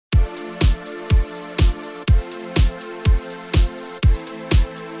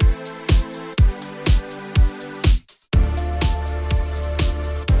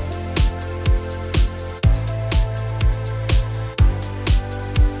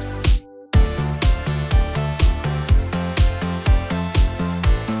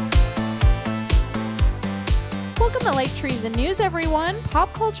Light Treason News, everyone.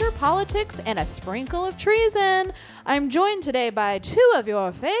 Pop culture, politics, and a sprinkle of treason. I'm joined today by two of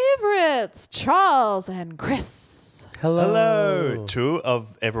your favorites, Charles and Chris. Hello. Two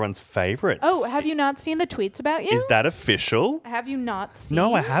of everyone's favorites. Oh, have you not seen the tweets about you? Is that official? Have you not seen?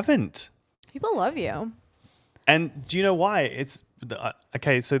 No, I haven't. People love you. And do you know why?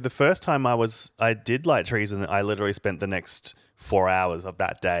 Okay, so the first time I did Light Treason, I literally spent the next 4 hours of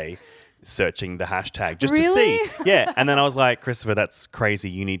that day searching the hashtag just to see. Yeah. And then I was like, Christopher, that's crazy.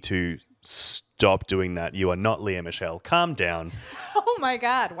 You need to stop doing that. You are not Leah Michelle. Calm down. Oh my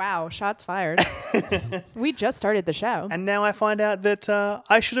God. Wow. Shots fired. We just started the show. And now I find out that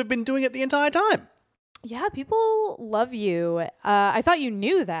I should have been doing it the entire time. Yeah, people love you. I thought you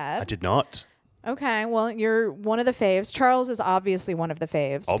knew that. I did not. Okay, well, you're one of the faves. Charles is obviously one of the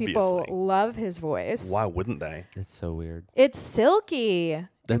faves. Obviously. People love his voice. Why wouldn't they? It's so weird. It's silky.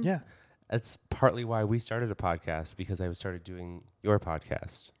 That's partly why we started a podcast, because I started doing your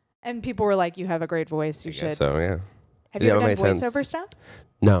podcast. And people were like, you have a great voice. You should. So, yeah. Have you ever done sense. voiceover stuff?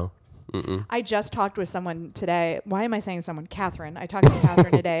 No. Mm-mm. I just talked with someone today. Why am I saying someone? Catherine. I talked to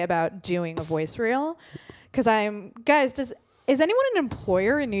Catherine today about doing a voice reel. Because is anyone an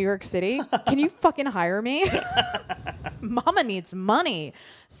employer in New York City? Can you fucking hire me? Mama needs money.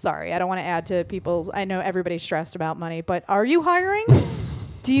 Sorry, I don't want to add to people's... I know everybody's stressed about money, but are you hiring?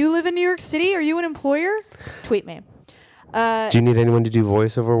 Do you live in New York City? Are you an employer? Tweet me. Do you need anyone to do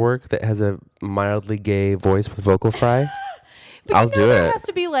voiceover work that has a mildly gay voice with vocal fry? I'll do There it. has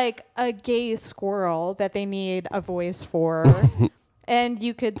to be like a gay squirrel that they need a voice for. And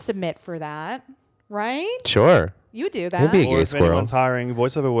you could submit for that, right? Sure. You do that. Maybe a Or gay if squirrel. anyone's hiring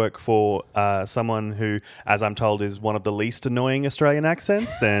voiceover work for someone who, as I'm told, is one of the least annoying Australian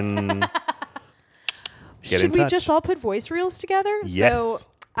accents, then get in Should we touch. just all put voice reels together? Yes. So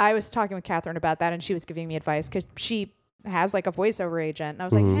I was talking with Catherine about that, and she was giving me advice because she has like a voiceover agent. And I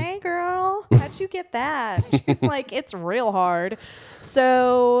was like, hey, girl, how'd you get that? She's like, it's real hard.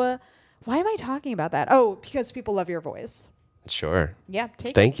 So why am I talking about that? Oh, because people love your voice. Sure. Yeah,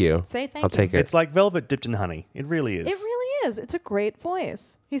 take Thank it. you. Say thank I'll you. take it. It's like velvet dipped in honey. It really is. It really is. It's a great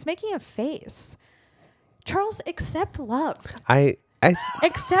voice. He's making a face. Charles, accept love.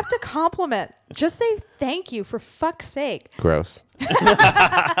 Accept a compliment. Just say thank you, for fuck's sake. Gross.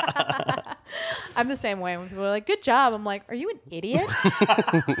 I'm the same way when people are like, good job. I'm like, are you an idiot?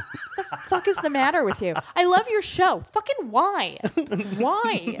 The fuck is the matter with you? I love your show. Fucking why?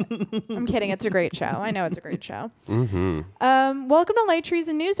 Why? I'm kidding. It's a great show. I know it's a great show. Mm-hmm. Welcome to Light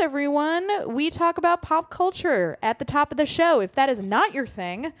Treason News, everyone. We talk about pop culture at the top of the show. If that is not your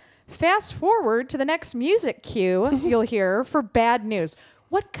thing, fast forward to the next music cue you'll hear for bad news.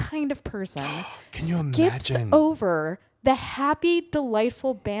 What kind of person Can you skips imagine? over the happy,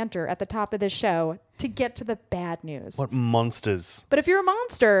 delightful banter at the top of the show to get to the bad news? What monsters. But if you're a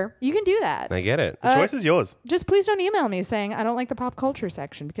monster, you can do that. I get it. The choice is yours. Just please don't email me saying I don't like the pop culture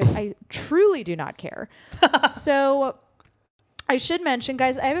section, because I truly do not care. So I should mention,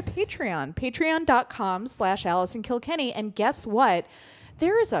 guys, I have a Patreon, patreon.com/AllisonKilkenny. And guess what?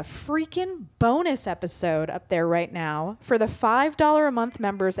 There is a freaking bonus episode up there right now for the $5 a month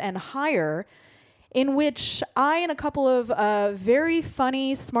members and higher, in which I and a couple of very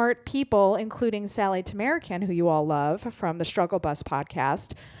funny, smart people, including Sally Tamarican, who you all love from the Struggle Bus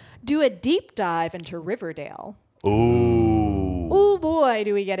podcast, do a deep dive into Riverdale. Ooh. Oh boy,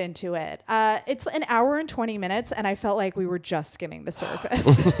 do we get into it. It's an hour and 20 minutes, and I felt like we were just skimming the surface.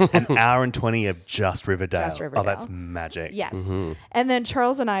 An hour and 20 of just Riverdale. Just Riverdale. Oh, that's magic. Yes. Mm-hmm. And then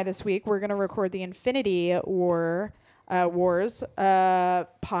Charles and I this week, we're going to record the Infinity Wars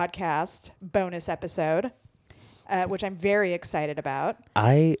podcast bonus episode, which I'm very excited about.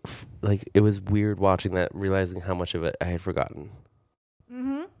 It was weird watching that, realizing how much of it I had forgotten.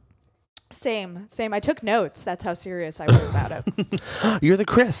 Mm-hmm. Same. I took notes. That's how serious I was about it. You're the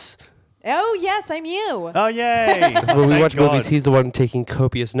Chris. Oh, yes, I'm you. Oh, yay. When we Thank watch God. movies, he's the one taking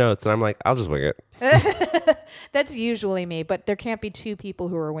copious notes, and I'm like, I'll just wing it. That's usually me, but there can't be two people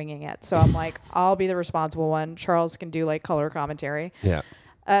who are winging it. So I'm like, I'll be the responsible one. Charles can do like color commentary. Yeah.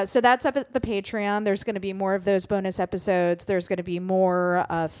 So that's up at the Patreon. There's going to be more of those bonus episodes. There's going to be more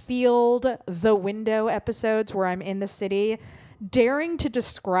field the window episodes where I'm in the city daring to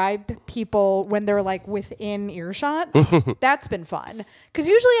describe people when they're like within earshot. That's been fun. Because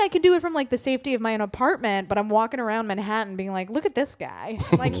usually I can do it from like the safety of my own apartment, but I'm walking around Manhattan being like, look at this guy.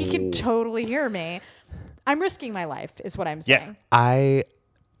 Like he can totally hear me. I'm risking my life is what I'm saying. I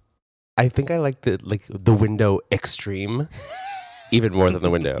think I like the window extreme. Even more than the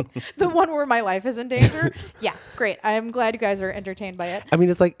window. The one where my life is in danger. Yeah, great. I'm glad you guys are entertained by it. I mean,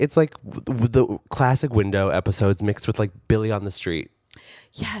 it's like the classic window episodes mixed with like Billy on the Street.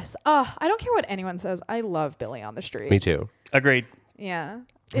 Yes. I don't care what anyone says. I love Billy on the Street. Me too. Agreed. Yeah,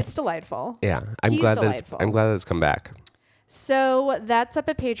 it's delightful. Yeah, He's delightful. I'm glad that it's come back. So that's up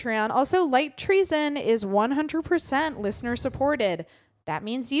at Patreon. Also, Light Treason is 100% listener supported. That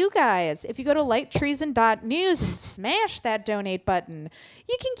means you guys. If you go to lighttreason.news and smash that donate button,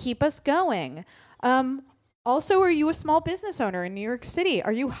 you can keep us going. Also, are you a small business owner in New York City?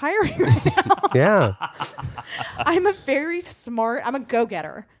 Are you hiring right now? Yeah. I'm a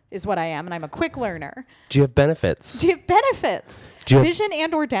go-getter is what I am, and I'm a quick learner. Do you have benefits? Do you have benefits? Vision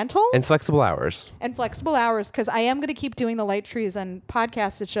and or dental? And flexible hours. And flexible hours, because I am going to keep doing the Light Treason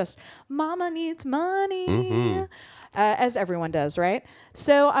podcast. It's just, mama needs money, as everyone does, right?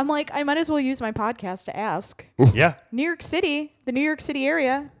 So I'm like, I might as well use my podcast to ask. Yeah. New York City, the New York City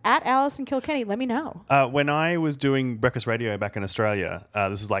area, at Allison Kilkenny, let me know. When I was doing breakfast radio back in Australia,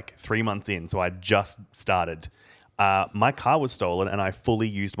 this was like 3 months in, so I just started. My car was stolen, and I fully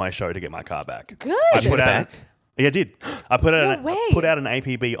used my show to get my car back. Good. I put out, yeah, I did. I put out, No way. put out an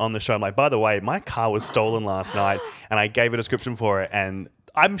APB on the show. I'm like, by the way, my car was stolen last night, and I gave a description for it, and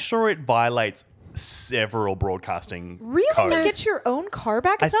I'm sure it violates several broadcasting Really? codes. To get your own car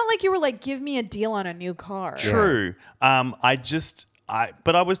back? It's not like you were like, give me a deal on a new car. True.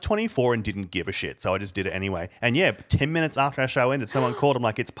 But I was 24 and didn't give a shit, so I just did it anyway. And yeah, 10 minutes after our show ended, someone called. I'm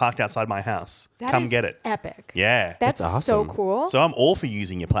like, it's parked outside my house. That Come is get it. Epic. Yeah. That's so awesome. cool. So I'm all for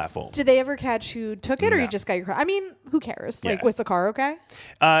using your platform. Did they ever catch who took it, or No. you just got your car? I mean, who cares? Like, Yeah. was the car okay?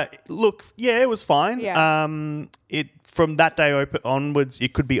 Look, yeah, it was fine. Yeah. It from that day onwards,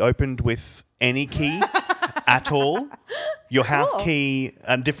 it could be opened with any key at all. Your house Cool. key,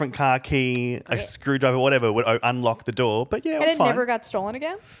 a different car key, a screwdriver, whatever would unlock the door. But yeah, it And was it fine. never got stolen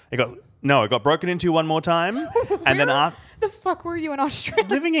again? It got broken into one more time, and then The fuck were you in Australia?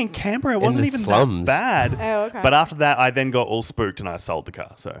 living in Canberra, it wasn't the even slums. that bad. Oh, okay. But after that, I then got all spooked and I sold the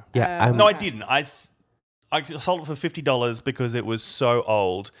car. So Yeah. no, I didn't. I sold it for $50 because it was so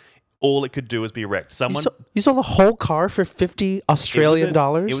old. All it could do was be wrecked. You sold a whole car for $50 Australian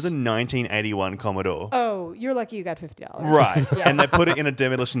dollars? It was a 1981 Commodore. Oh, you're lucky you got $50. Right. And they put it in a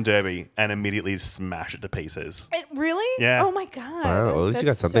demolition derby and immediately smashed it to pieces. Really? Yeah. Oh my God. Wow, well, at least you got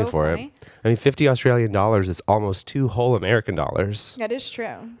That's something so for funny. it. I mean, $50 Australian dollars is almost 2 whole American dollars. That is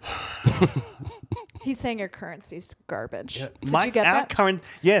true. He's saying your currency's garbage. Did you get that?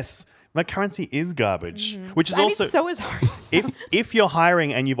 Yes. My currency is garbage, which is I also... mean, so is ours. If you're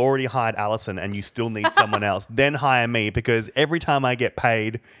hiring and you've already hired Alison and you still need someone else, then hire me, because every time I get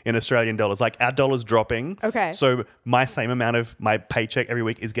paid in Australian dollars, like our dollar's dropping. Okay. So my same amount of my paycheck every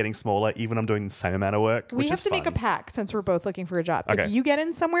week is getting smaller, even I'm doing the same amount of work. We which have is to make a fun. pact since we're both looking for a job. Okay. If you get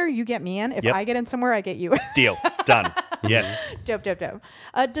in somewhere, you get me in. If Yep. I get in somewhere, I get you in. Deal. Done. Yes. Dope.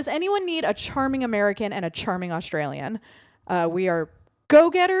 Does anyone need a charming American and a charming Australian? We are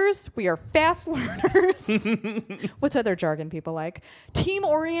go-getters. We are fast learners. What's other jargon people like?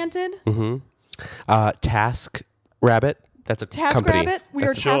 Team-oriented. Task Rabbit. That's a Task company. Rabbit. We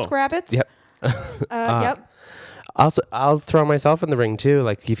are Sure. Task Rabbits. Yep. Yep. Also, I'll throw myself in the ring too.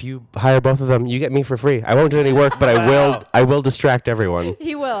 Like, if you hire both of them, you get me for free. I won't do any work, but I will distract everyone.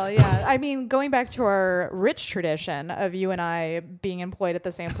 He will, yeah. I mean, going back to our rich tradition of you and I being employed at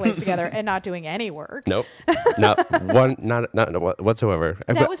the same place together and not doing any work. Nope. not whatsoever.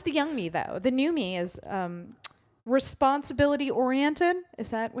 That was the young me, though. The new me is responsibility oriented. Is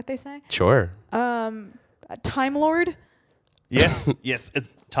that what they say? Sure. A Time Lord. Yes. Yes. It's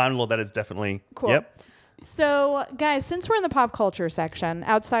Time Lord. That is definitely. Cool. Yep. So, guys, since we're in the pop culture section,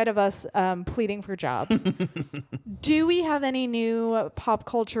 outside of us pleading for jobs, do we have any new pop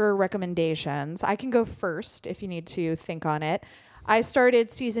culture recommendations? I can go first if you need to think on it. I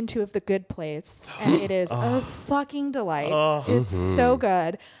started season 2 of The Good Place, and it is a fucking delight. It's so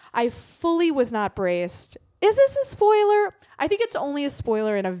good. I fully was not braced. Is this a spoiler? I think it's only a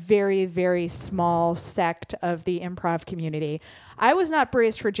spoiler in a very, very small sect of the improv community. I was not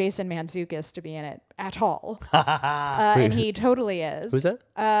braced for Jason Mantzoukas to be in it at all. And he totally is. Who's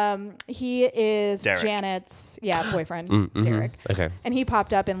that? He is Derek. Janet's boyfriend, Derek. Okay. And he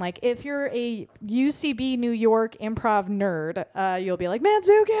popped up and like, if you're a UCB New York improv nerd, you'll be like,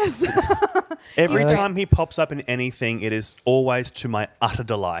 Mantzoukas. Every He's great. time he pops up in anything, it is always to my utter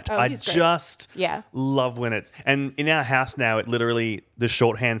delight. I he's great. just Yeah. love when it's... And in our house now, it literally... The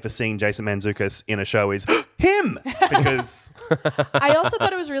shorthand for seeing Jason Mantzoukas in a show is him! Because... I also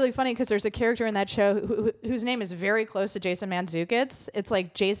thought it was really funny because there's a character in that show whose name is very close to Jason Mantzoukas. It's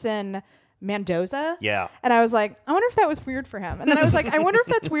like Jason Mendoza. Yeah. And I was like, I wonder if that was weird for him. And then I was like, I wonder if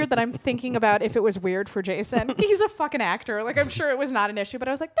that's weird that I'm thinking about if it was weird for Jason. He's a fucking actor. Like, I'm sure it was not an issue, but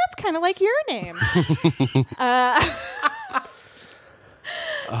I was like, that's kind of like your name.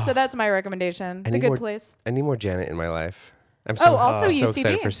 So that's my recommendation. The Good Place. I need more Janet in my life. I'm also so UCB.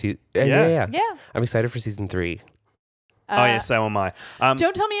 excited for Yeah. Yeah. I'm excited for season 3. Oh, yeah, so am I.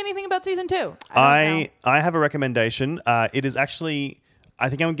 Don't tell me anything about season 2. I have a recommendation. It is actually... I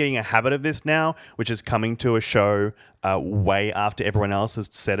think I'm getting a habit of this now, which is coming to a show way after everyone else has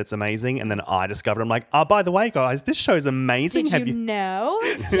said it's amazing. And then I discovered, I'm like, oh, by the way, guys, this show's amazing. Did you know?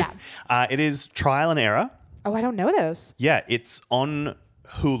 Yeah. It is Trial and Error. Oh, I don't know those. Yeah, it's on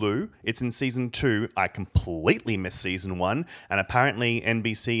Hulu. It's in season 2. I completely missed season 1. And apparently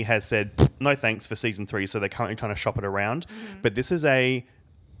NBC has said, no thanks for season 3. So they're currently trying to shop it around. But this is an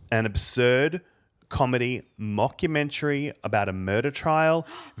absurd comedy mockumentary about a murder trial,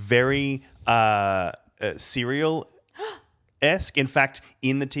 very serial-esque. In fact,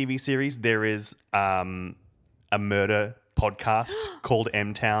 in the TV series, there is a murder podcast called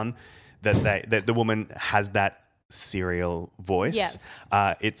M-Town that the woman has that serial voice. Yes.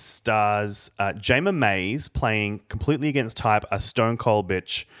 It stars Jayma Mays playing completely against type a stone cold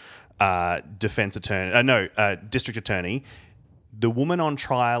bitch district attorney. The woman on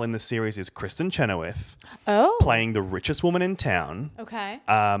trial in the series is Kristen Chenoweth, playing the richest woman in town. Okay.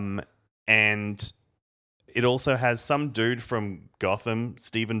 And it also has some dude from Gotham,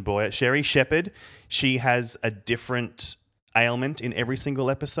 Stephen Boyer, Sherry Shepherd. She has a different ailment in every single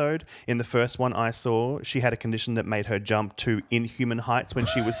episode. In the first one I saw, she had a condition that made her jump to inhuman heights when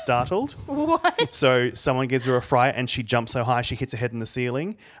she was startled. What? So someone gives her a fright and she jumps so high she hits her head in the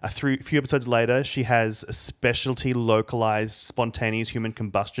ceiling. A few episodes later, she has a specialty localized spontaneous human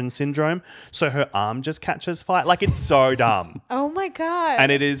combustion syndrome. So her arm just catches fire. Like, it's so dumb. Oh my God.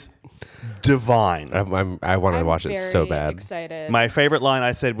 And it is divine. I want to watch it so bad. Excited. My favorite line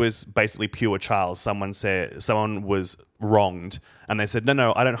I said was basically pure Charles. Someone was wronged and they said,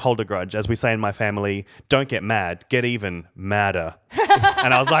 no, I don't hold a grudge. As we say in my family, don't get mad, get even madder.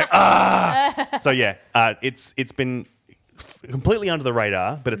 And I was like, So yeah, it's been completely under the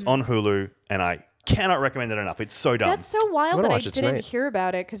radar, but it's on Hulu and I cannot recommend it enough. It's so dumb. That's so wild that I didn't tonight. hear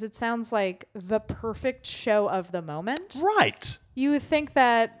about it because it sounds like the perfect show of the moment. Right. You would think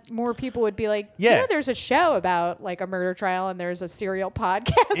that more people would be like, there's a show about like a murder trial and there's a serial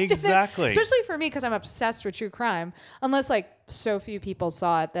podcast. Exactly. Especially for me because I'm obsessed with true crime. Unless like so few people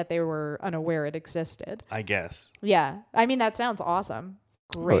saw it that they were unaware it existed. I guess. Yeah. I mean, that sounds awesome.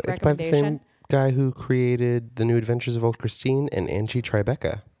 Great It's by the recommendation. same guy who created The New Adventures of Old Christine and Angie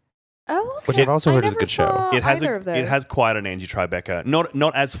Tribeca. Oh, okay. Which I've also heard is a never good show. saw It has either of those. it has quite an Angie Tribeca.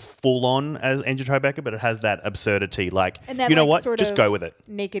 Not as full on as Angie Tribeca, but it has that absurdity. Like, And that, you know like, what? sort Just of go with it.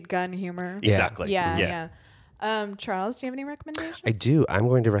 Naked Gun humor. Yeah. Exactly. Yeah. Charles, do you have any recommendations? I do. I'm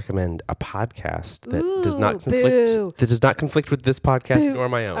going to recommend a podcast that does Ooh, not boo. conflict. That does not conflict with this podcast Boo. nor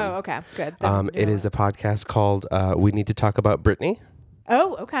my own. Oh, okay. Good. Then It is a podcast called "We Need to Talk About Britney."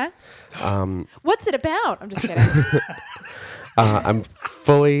 Oh, okay. What's it about? I'm just kidding. I'm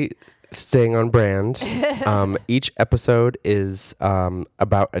fully staying on brand. Each episode is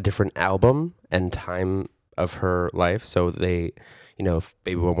about a different album and time of her life. So they,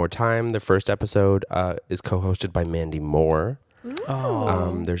 Baby One More Time, the first episode is co-hosted by Mandy Moore.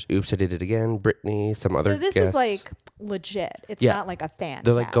 There's Oops, I Did It Again, Britney, some other So this guests. is like legit. It's not like a fan.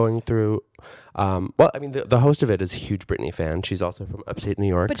 They're like cast. going through. The host of it is a huge Britney fan. She's also from upstate New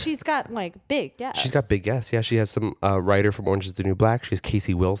York. But she's got like big guests. She's got big guests. Yeah, she has some writer from Orange Is the New Black. She has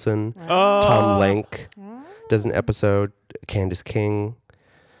Casey Wilson. Oh. Tom Lenk does an episode. Candace King.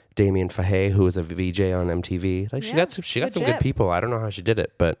 Damien Fahey, who was a VJ on MTV. Like she got some good people. I don't know how she did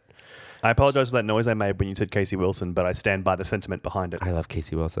it, but I apologize for that noise I made when you said Casey Wilson, but I stand by the sentiment behind it. I love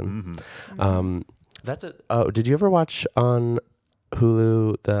Casey Wilson. That's it. Oh, did you ever watch on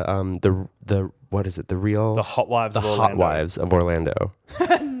Hulu the what is it? The Hot Wives of Orlando. Hot Wives of Orlando.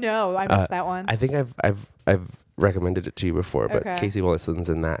 No, I missed that one. I think I've recommended it to you before, but Okay. Casey Wilson's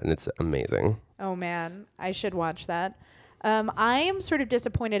in that, and it's amazing. Oh man, I should watch that. I am sort of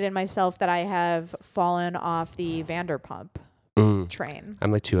disappointed in myself that I have fallen off the Vanderpump train.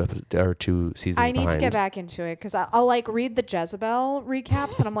 I'm like two seasons I need behind. to get back into it because I'll like read the Jezebel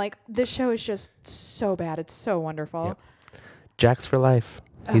recaps and I'm like, this show is just so bad. It's so wonderful. Yep. Jack's for life.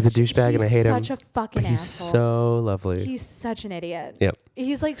 He's a douchebag and I hate him. He's such a fucking but he's asshole. so lovely. He's such an idiot. Yep.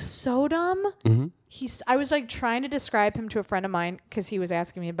 He's like so dumb. Mm-hmm. I was like trying to describe him to a friend of mine because he was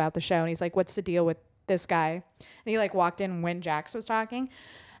asking me about the show and he's like, what's the deal with this guy? And he like walked in when Jax was talking.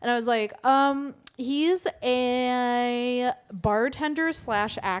 And I was like, he's a bartender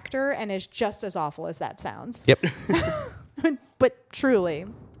 / actor and is just as awful as that sounds. Yep. But truly,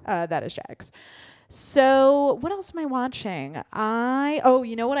 that is Jax. So what else am I watching?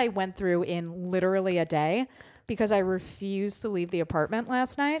 You know what I went through in literally a day because I refused to leave the apartment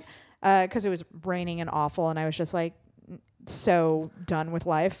last night because it was raining and awful, and I was just like so done with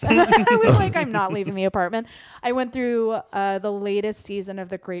life. I was like, I'm not leaving the apartment. I went through the latest season of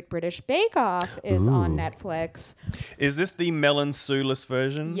the Great British Bake Off is on Netflix. Is this the Melon Sue-less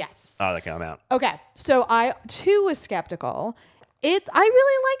version? Yes. Oh, okay, I'm out. Okay, so I too was skeptical. I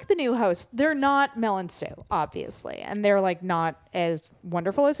really like the new hosts. They're not Mel and Sue, obviously, and they're like not as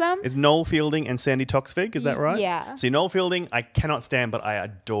wonderful as them. Is Noel Fielding and Sandy Toksvig? Is that right? Yeah. See, Noel Fielding, I cannot stand, but I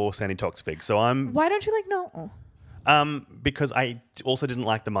adore Sandy Toksvig. So Why don't you like Noel? because I also didn't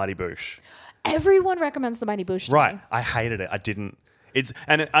like the Mighty Boosh. Everyone recommends the Mighty Boosh to Right. me. I hated it. I didn't.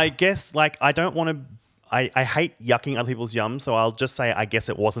 I guess like I don't want to. I hate yucking other people's yum, so I'll just say I guess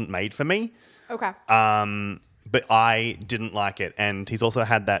it wasn't made for me. Okay. But I didn't like it, and he's also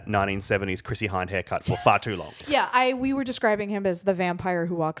had that 1970s Chrissy Hind haircut for far too long. Yeah, we were describing him as the vampire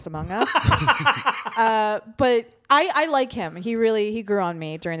who walks among us. But I like him. He grew on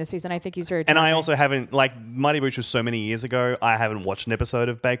me during the season. I think he's very And I charming. also haven't, like, Mighty Boosh was so many years ago, I haven't watched an episode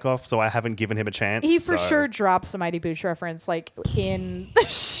of Bake Off, so I haven't given him a chance. He for sure drops a Mighty Boosh reference like in the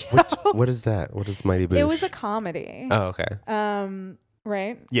show. What is that? What is Mighty Boosh? It was a comedy. Oh, okay.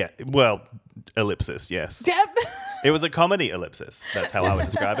 Right? Yeah, well, ellipsis, yes. Yep. It was a comedy ellipsis. That's how I would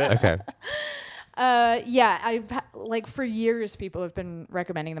describe it. Okay. I've like for years people have been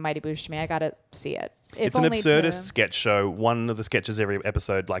recommending the Mighty Boosh to me. I gotta see it. If It's an only absurdist sketch show. One of the sketches every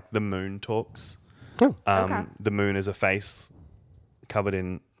episode, like the moon talks. Oh. Okay. The moon is a face covered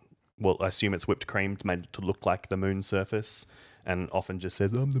in, well, I assume it's whipped cream made to look like the moon's surface, and often just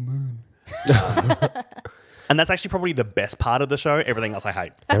says, "I'm the moon." And that's actually probably the best part of the show. Everything else I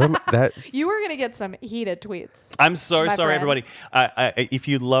hate. You were gonna get some heated tweets. I'm so My sorry, friend. everybody. If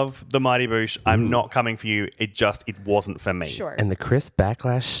you love the Mighty Boosh, I'm not coming for you. It wasn't for me. Sure. And the Chris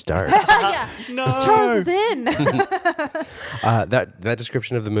backlash starts. Yeah. No. Charles is in. That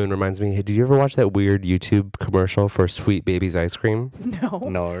description of the moon reminds me. Hey, did you ever watch that weird YouTube commercial for Sweet Baby's ice cream? No.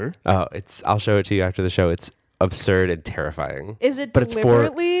 No. Oh, I'll show it to you after the show. It's absurd and terrifying. Is it But it's for-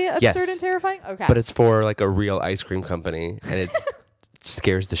 deliberately absurd yes. and terrifying? Okay. But it's for like a real ice cream company, and it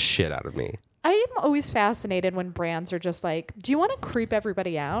scares the shit out of me. I am always fascinated when brands are just like, do you want to creep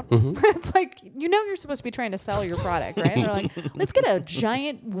everybody out? Mm-hmm. It's like, you're supposed to be trying to sell your product, right? They're like, let's get a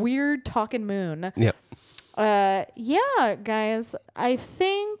giant, weird talking moon. Yep. Yeah, guys, I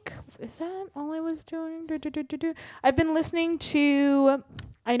think, is that all I was doing? I've been listening to,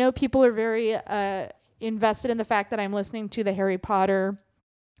 I know people are very invested in the fact that I'm listening to the Harry Potter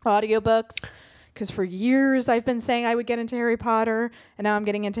audiobooks. Because for years I've been saying I would get into Harry Potter, and now I'm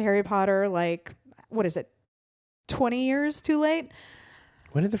getting into Harry Potter, like, what is it, 20 years too late?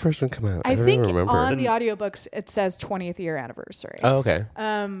 When did the first one come out? I don't think even remember. on the audiobooks it says 20th year anniversary. Oh, okay.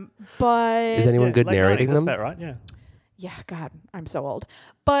 But Is anyone good late narrating 90s, them? That's about right, yeah. yeah, God, I'm so old.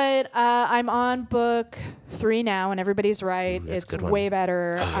 But I'm on book 3 now, and everybody's right. That's a It's good one. way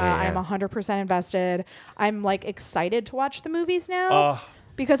better. yeah. I'm 100% invested. I'm like excited to watch the movies now. Oh.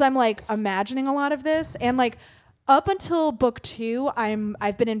 Because I'm like imagining a lot of this, and like up until book 2,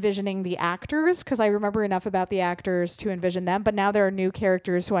 I've been envisioning the actors because I remember enough about the actors to envision them. But now there are new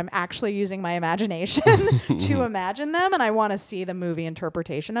characters who I'm actually using my imagination to imagine them, and I want to see the movie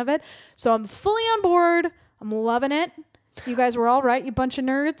interpretation of it. So I'm fully on board. I'm loving it. You guys were all right, you bunch of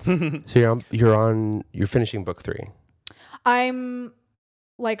nerds. So you're finishing book 3. I'm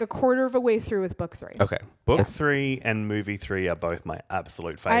like a quarter of a way through with book 3. Okay. Book 3 and movie 3 are both my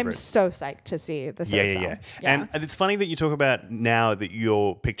absolute favorites. I'm so psyched to see the third film. Yeah. And it's funny that you talk about now that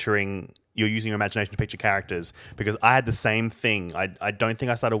you're using your imagination to picture characters, because I had the same thing. I don't think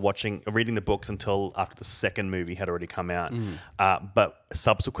I started reading the books until after the second movie had already come out. But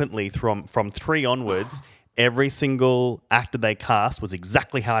subsequently, from 3 onwards, every single actor they cast was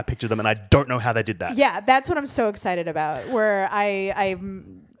exactly how I pictured them, and I don't know how they did that. Yeah, that's what I'm so excited about. Where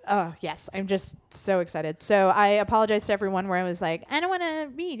I'm just so excited. So I apologize to everyone where I was like, I don't want to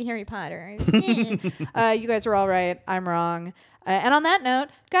read Harry Potter. You guys are all right. I'm wrong. And on that note,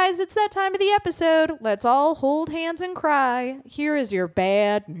 guys, it's that time of the episode. Let's all hold hands and cry. Here is your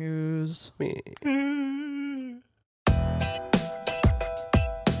bad news.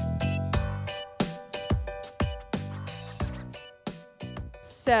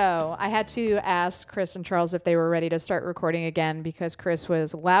 So I had to ask Chris and Charles if they were ready to start recording again because Chris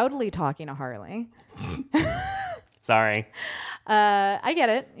was loudly talking to Harley. Sorry. I get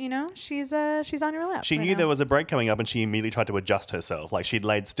it. You know, she's on your lap. She right knew now. there was a break coming up and she immediately tried to adjust herself. Like she'd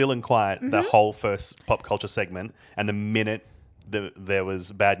laid still and quiet Mm-hmm. the whole first pop culture segment. And the minute there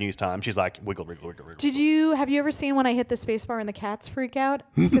was bad news time, she's like, wiggle, wiggle, wiggle, wiggle. Have you ever seen when I hit the space bar and the cats freak out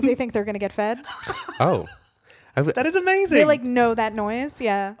because they think they're going to get fed? Oh. That is amazing. They like know that noise.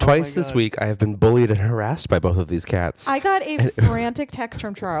 Yeah. Twice Oh my this God. week, I have been bullied and harassed by both of these cats. I got a frantic text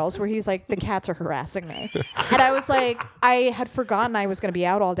from Charles where he's like, the cats are harassing me. And I was like, I had forgotten I was going to be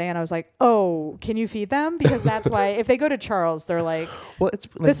out all day. And I was like, oh, can you feed them? Because that's why if they go to Charles, they're like, Well, it's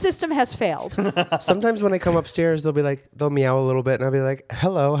the like system has failed. sometimes when I come upstairs, they'll meow a little bit, and I'll be like,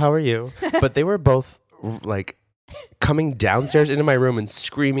 "Hello, how are you?" But they were both like coming downstairs into my room and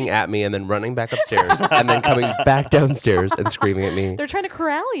screaming at me, and then running back upstairs, and then coming back downstairs and screaming at me. They're trying to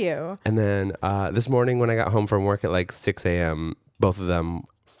corral you. And then this morning when I got home from work at like 6 a.m., both of them.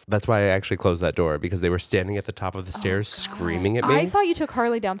 That's why I actually closed that door, because they were standing at the top of the stairs screaming at me. I thought you took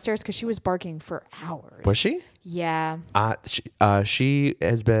Harley downstairs because she was barking for hours. Was she? Yeah. She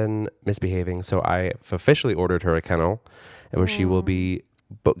has been misbehaving, so I've officially ordered her a kennel, where she will be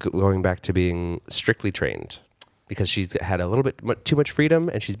going back to being strictly trained, because she's had a little bit too much freedom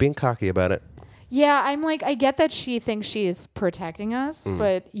and she's being cocky about it. Yeah, I'm like, I get that she thinks she is protecting us,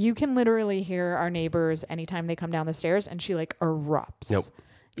 but you can literally hear our neighbors anytime they come down the stairs, and she like erupts. Nope.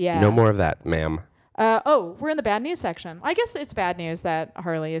 Yeah. No more of that, ma'am. We're in the bad news section. I guess it's bad news that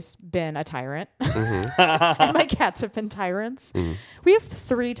Harley has been a tyrant. And my cats have been tyrants. We have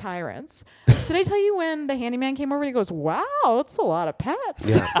 3 tyrants. Did I tell you when the handyman came over, he goes, wow, it's a lot of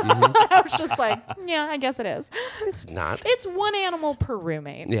pets. Yeah. I was just like, yeah, I guess it is. It's not. It's 1 animal per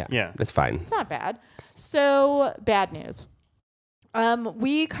roommate. Yeah. It's fine. It's not bad. So, bad news.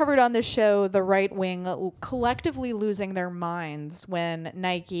 We covered on this show the right wing collectively losing their minds when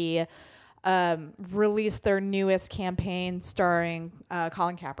Nike released their newest campaign starring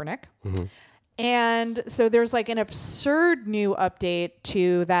Colin Kaepernick. And so there's like an absurd new update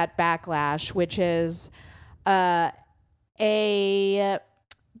to that backlash, which is a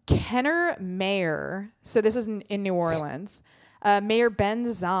Kenner mayor. So this is in New Orleans. Mayor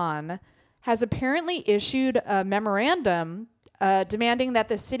Ben Zahn has apparently issued a memorandum demanding that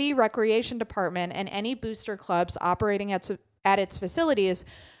the city recreation department and any booster clubs operating at its facilities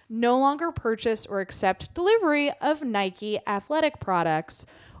no longer purchase or accept delivery of Nike athletic products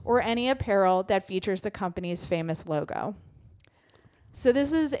or any apparel that features the company's famous logo. So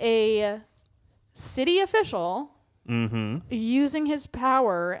this is a city official using his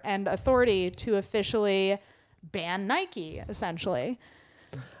power and authority to officially ban Nike, essentially.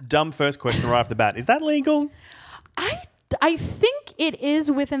 Dumb first question right off the bat. Is that legal? I think it is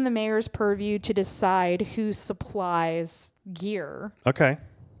within the mayor's purview to decide who supplies gear. Okay.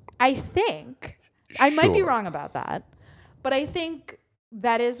 I think. I might be Sure. wrong about that, but I think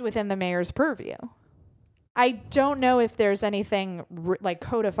that is within the mayor's purview. I don't know if there's anything like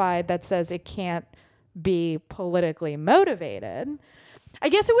codified that says it can't be politically motivated. I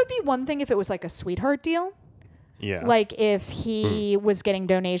guess it would be one thing if it was like a sweetheart deal. Yeah. Like if he was getting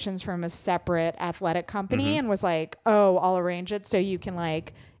donations from a separate athletic company and was like, oh, I'll arrange it so you can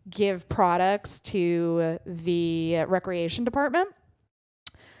like give products to the recreation department.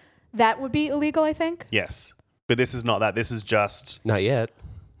 That would be illegal, I think. Yes. But this is not that. This is just... Not yet.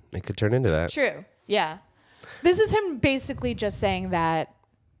 It could turn into that. True. Yeah. This is him basically just saying that,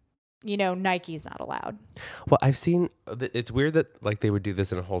 you know, Nike's not allowed. Well, I've seen, it's weird that like they would do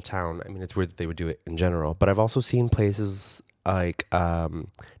this in a whole town. I mean, it's weird that they would do it in general, but I've also seen places like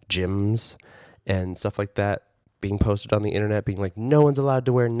gyms and stuff like that being posted on the internet being like, no one's allowed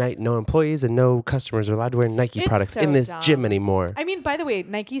to wear Nike, no employees and no customers are allowed to wear Nike It's products so in this dumb. gym anymore. I mean, by the way,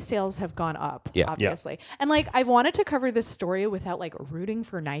 Nike sales have gone up, Yeah. obviously. And like, I've wanted to cover this story without like rooting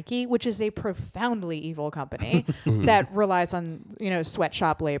for Nike, which is a profoundly evil company that relies on, you know,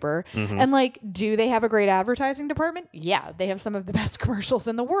 sweatshop labor. And like, do they have a great advertising department? Yeah, they have some of the best commercials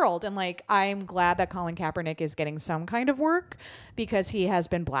in the world. And like, I'm glad that Colin Kaepernick is getting some kind of work because he has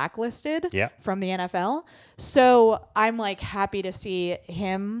been blacklisted from the NFL. So I'm like happy to see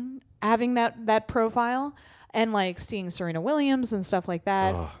him having that profile and like seeing Serena Williams and stuff like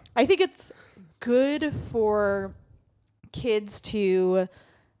that. Oh. I think it's good for kids to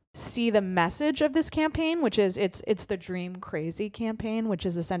see the message of this campaign, which is it's the Dream Crazy campaign, which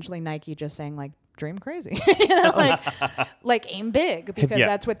is essentially Nike just saying like dream crazy, you know, like aim big, because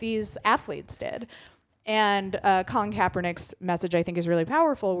that's what these athletes did. And Colin Kaepernick's message, I think, is really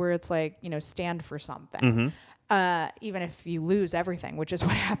powerful, where it's like, you know, stand for something, even if you lose everything, which is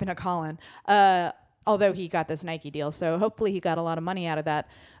what happened to Colin. Although he got this Nike deal, so hopefully he got a lot of money out of that.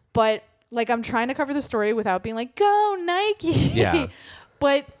 But like I'm trying to cover the story without being like, go Nike. Yeah.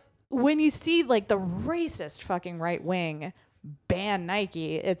 But when you see like the racist fucking right wing ban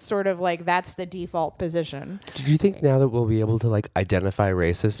Nike, it's sort of like that's the default position. Do you think now that we'll be able to like identify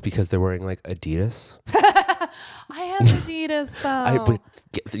racists because they're wearing like Adidas? I have Adidas though.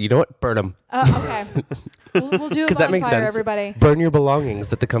 You know what? Burn them. Okay. We'll do a Because that makes bonfire, sense. everybody. Burn your belongings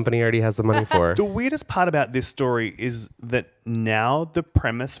that the company already has the money for. The weirdest part about this story is that now the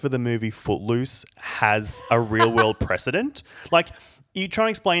premise for the movie Footloose has a real world precedent. Like, you try to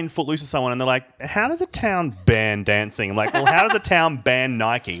explain Footloose to someone and they're like, how does a town ban dancing? I'm like, well, how does a town ban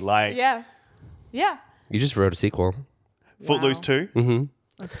Nike? Like, Yeah. You just wrote a sequel. Footloose 2? Mm-hmm.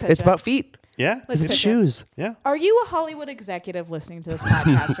 Let's pitch It's it. about feet. Yeah. Let's It's pitch it. shoes. Yeah. Are you a Hollywood executive listening to this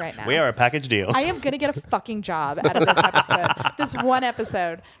podcast right now? We are a package deal. I am going to get a fucking job out of this episode. This one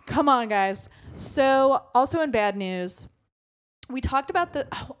episode. Come on, guys. So, also in bad news, we talked about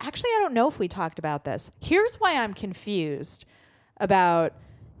actually, I don't know if we talked about this. Here's why I'm confused about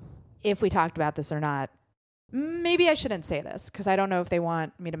if we talked about this or not. Maybe I shouldn't say this because I don't know if they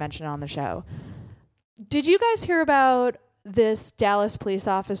want me to mention it on the show. Did you guys hear about this Dallas police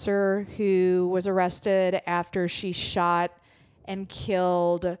officer who was arrested after she shot and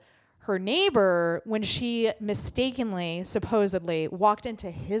killed her neighbor when she mistakenly, supposedly, walked into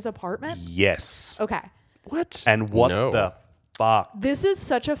his apartment? Yes. Okay. What? And what No. the fuck? This is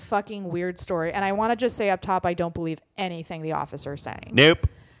such a fucking weird story. And I want to just say up top, I don't believe anything the officer is saying. Nope.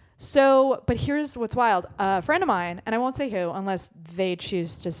 So, but here's what's wild. A friend of mine, and I won't say who unless they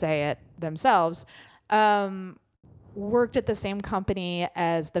choose to say it themselves, worked at the same company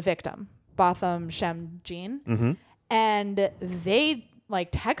as the victim, Botham Shem Jean. Mm-hmm. And they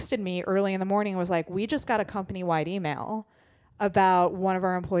like texted me early in the morning and was like, we just got a company-wide email about one of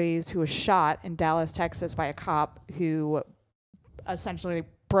our employees who was shot in Dallas, Texas by a cop who essentially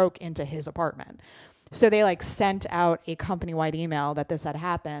broke into his apartment. So they like sent out a company-wide email that this had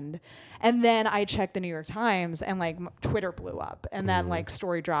happened. And then I checked the New York Times and like Twitter blew up and then like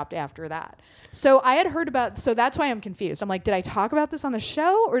story dropped after that. So I had heard about, so that's why I'm confused. I'm like, did I talk about this on the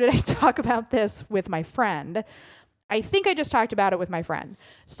show or did I talk about this with my friend? I think I just talked about it with my friend.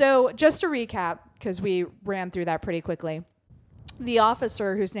 So just to recap, because we ran through that pretty quickly, the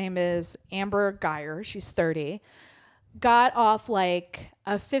officer whose name is Amber Geyer, she's 30, got off like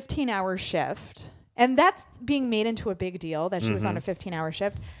a 15-hour shift. And that's being made into a big deal that she was on a 15-hour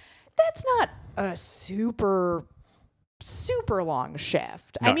shift. That's not a super long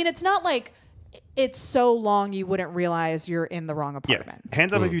shift. No. I mean, it's not like it's so long you wouldn't realize you're in the wrong apartment. Yeah.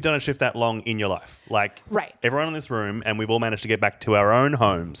 Hands up if you've done a shift that long in your life. Like, Right. everyone in this room, and we've all managed to get back to our own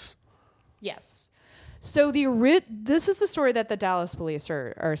homes. Yes. So this is the story that the Dallas police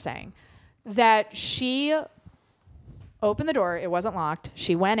are saying, that she opened the door. It wasn't locked.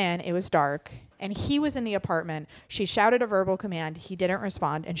 She went in. It was dark. And he was in the apartment. She shouted a verbal command. He didn't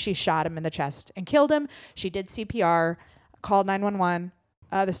respond. And she shot him in the chest and killed him. She did CPR, called 911.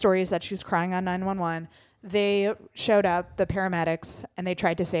 The story is that she was crying on 911. They showed up, the paramedics, and they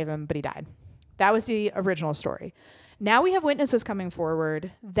tried to save him, but he died. That was the original story. Now we have witnesses coming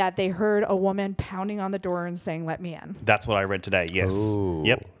forward that they heard a woman pounding on the door and saying, "Let me in." That's what I read today. Yes. Ooh.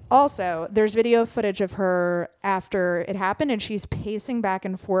 Yep. Also, there's video footage of her after it happened, and she's pacing back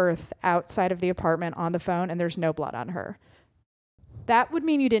and forth outside of the apartment on the phone, and there's no blood on her. That would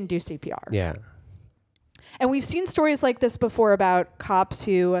mean you didn't do CPR. Yeah. And we've seen stories like this before about cops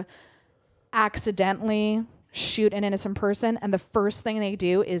who accidentally shoot an innocent person, and the first thing they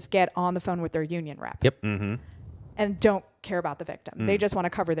do is get on the phone with their union rep. Yep. Mm-hmm. And don't care about the victim. They just want to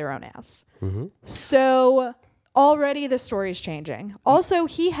cover their own ass. Mm-hmm. So already the story's changing. Also,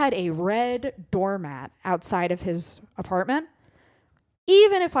 he had a red doormat outside of his apartment.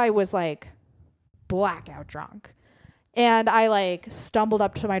 Even if I was like blackout drunk and I like stumbled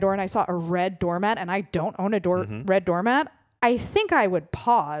up to my door and I saw a red doormat and I don't own a red doormat, I think I would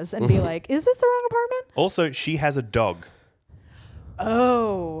pause and be like, is this the wrong apartment? Also, she has a dog.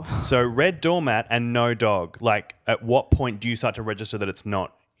 Oh. So red doormat and no dog. Like, at what point do you start to register that it's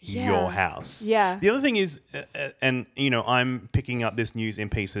not your house? Yeah. The other thing is, and you know, I'm picking up this news in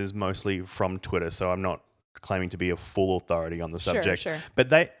pieces mostly from Twitter, so I'm not claiming to be a full authority on the subject. Sure.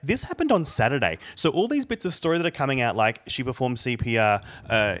 But this happened on Saturday. So all these bits of story that are coming out, like she performed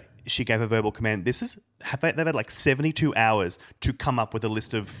CPR, she gave a verbal command. They've had like 72 hours to come up with a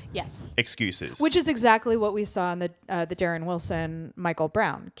list of excuses. Which is exactly what we saw in the Darren Wilson, Michael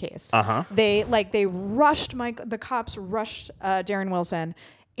Brown case. Uh-huh. The cops rushed Darren Wilson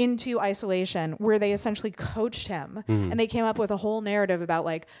into isolation where they essentially coached him and they came up with a whole narrative about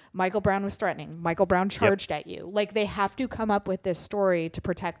like Michael Brown was threatening, Michael Brown charged at you. Like they have to come up with this story to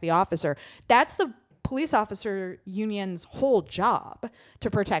protect the officer. That's the police officer union's whole job,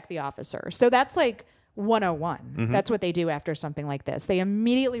 to protect the officer. So that's like 101. That's what they do after something like this. They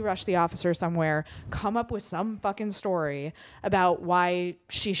immediately rush the officer somewhere, come up with some fucking story about why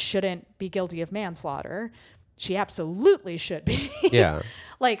she shouldn't be guilty of manslaughter. She absolutely should be. Yeah.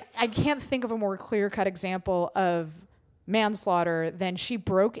 Like, I can't think of a more clear-cut example of manslaughter than she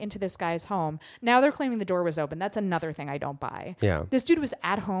broke into this guy's home. Now they're claiming the door was open. That's another thing I don't buy. Yeah. This dude was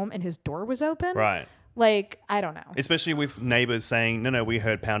at home and his door was open. Right. Like, I don't know. Especially with neighbors saying, no, we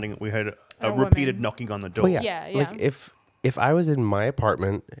heard pounding. We heard a woman. repeated knocking on the door. Well, Yeah. Like if I was in my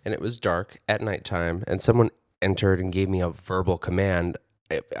apartment and it was dark at nighttime and someone entered and gave me a verbal command,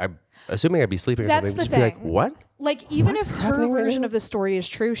 I'm assuming I'd be sleeping. That's or something, the just be like, thing. what? Like, even What's if her happening right version now? of the story is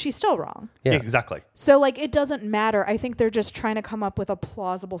true, she's still wrong. Yeah. Exactly. So, like, it doesn't matter. I think they're just trying to come up with a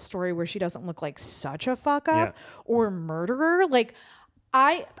plausible story where she doesn't look like such a fuck up or murderer. Like,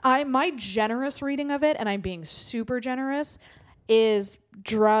 my generous reading of it, and I'm being super generous, is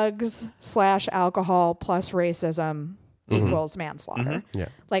drugs / alcohol plus racism equals manslaughter. Yeah.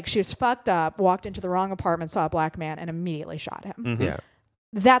 Like, she was fucked up, walked into the wrong apartment, saw a black man, and immediately shot him. Yeah.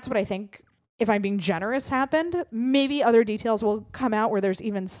 That's what I think, if I'm being generous, happened. Maybe other details will come out where there's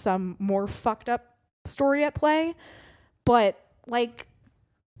even some more fucked up story at play. But, like...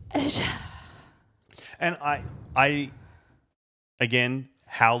 And I again,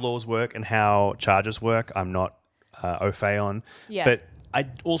 how laws work and how charges work, I'm not au fait on. Yeah. But I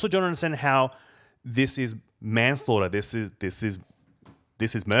also don't understand how this is manslaughter. This is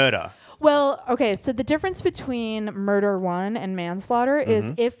murder. Well, okay, so the difference between murder one and manslaughter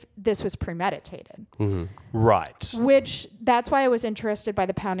is if this was premeditated. Right. Which, that's why I was interested by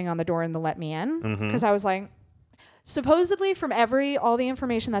the pounding on the door and the let me in. Because I was like, supposedly from all the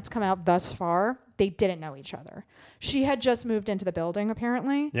information that's come out thus far, they didn't know each other. She had just moved into the building,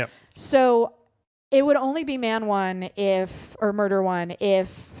 apparently. Yep. So it would only be murder one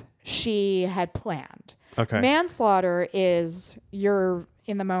if she had planned. Okay. Manslaughter is you're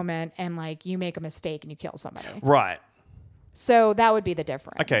in the moment and like you make a mistake and you kill somebody. Right. So that would be the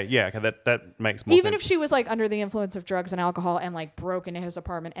difference. Okay. Yeah. Okay. That makes more sense. Even if she was like under the influence of drugs and alcohol and like broke into his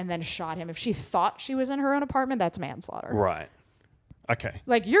apartment and then shot him, if she thought she was in her own apartment, that's manslaughter. Right. Okay.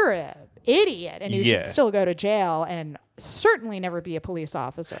 Like, you're an idiot and you Yeah. should still go to jail and certainly never be a police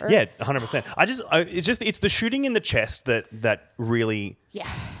officer. Yeah. 100%. It's the shooting in the chest that really. Yeah.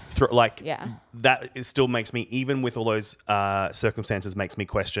 That it still makes me, even with all those circumstances, makes me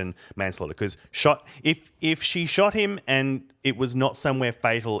question manslaughter. Because if she shot him and it was not somewhere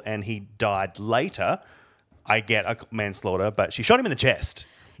fatal and he died later, I get a manslaughter. But she shot him in the chest.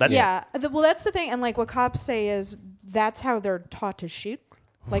 That's That's the thing. And like what cops say is that's how they're taught to shoot.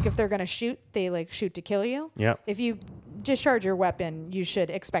 Like if they're going to shoot, they like shoot to kill you. Yeah. If you discharge your weapon, you should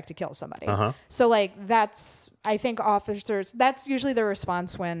expect to kill somebody. Uh-huh. So like I think officers, that's usually the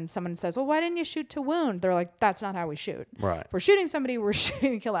response when someone says, well, why didn't you shoot to wound? They're like, that's not how we shoot. Right. If we're shooting somebody, we're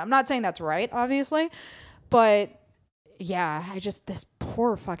shooting to kill them. I'm not saying that's right, obviously. But yeah, this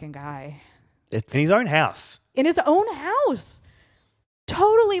poor fucking guy. It's in his own house. In his own house.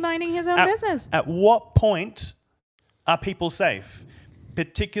 Totally minding his own business. At what point are people safe?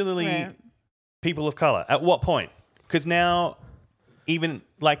 Particularly people of color. At what point? Because now, even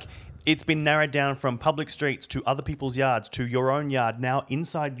like it's been narrowed down from public streets to other people's yards to your own yard, now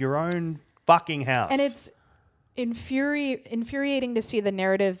inside your own fucking house. And it's infuriating to see the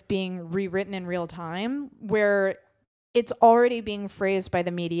narrative being rewritten in real time, where it's already being phrased by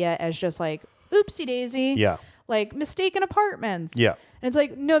the media as just like, oopsie daisy. Yeah. Like mistaken apartments. Yeah. And it's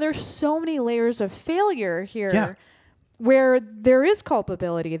like, no, there's so many layers of failure here. Yeah. Where there is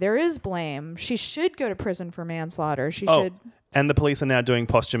culpability, there is blame. She should go to prison for manslaughter. She should. And the police are now doing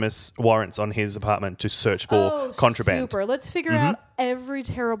posthumous warrants on his apartment to search for contraband. Super. Let's figure out every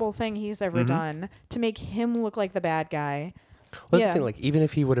terrible thing he's ever done to make him look like the bad guy. Well, that's the thing, like, even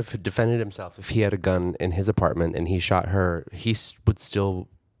if he would have defended himself, if he had a gun in his apartment and he shot her, he would still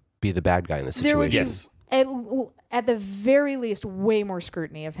be the bad guy in the situation. There would be, Yes. at the very least, way more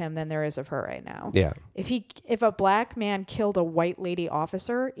scrutiny of him than there is of her right now. Yeah. If a black man killed a white lady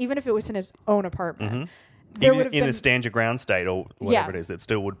officer, even if it was in his own apartment, there Even would have in been a stand your ground state or whatever it is, that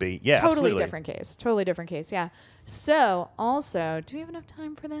still would be totally absolutely different case. Totally different case. Yeah. So also, do we have enough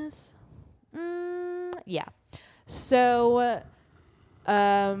time for this? Yeah. So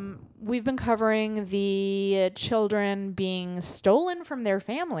we've been covering the children being stolen from their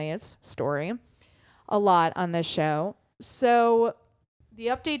families story a lot on this show. So The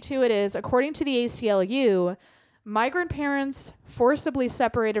update to it is, according to the ACLU, migrant parents forcibly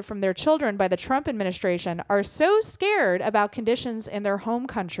separated from their children by the Trump administration are so scared about conditions in their home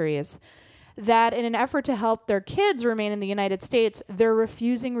countries that in an effort to help their kids remain in the United States, they're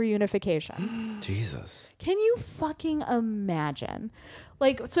refusing reunification. Jesus. Can you fucking imagine?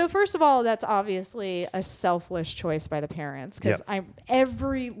 Like, so first of all, that's obviously a selfless choice by the parents, because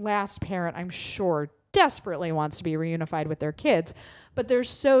every last parent, I'm sure, desperately wants to be reunified with their kids, but they're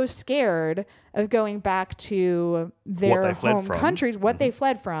so scared of going back to their home countries, what they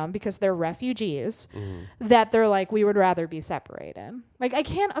fled from, because they're refugees, that they're like, we would rather be separated. Like, I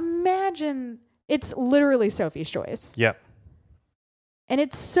can't imagine. It's literally Sophie's choice. Yep. And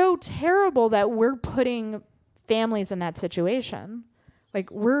it's so terrible that we're putting families in that situation. Like,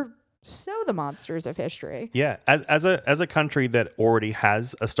 we're so the monsters of history. Yeah. As a country that already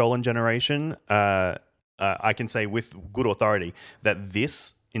has a stolen generation, I can say with good authority that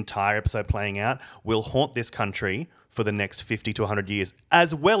this entire episode playing out will haunt this country for the next 50 to 100 years,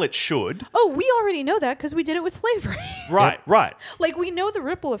 as well it should. Oh, we already know that because we did it with slavery. Right. Like, we know the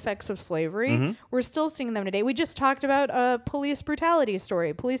ripple effects of slavery. Mm-hmm. We're still seeing them today. We just talked about a police brutality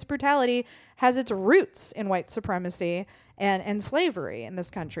story. Police brutality has its roots in white supremacy and slavery in this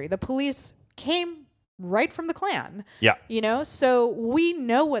country. The police came right from the Klan. Yeah. You know, so we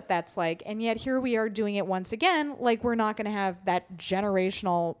know what that's like. And yet here we are doing it once again. Like, we're not going to have that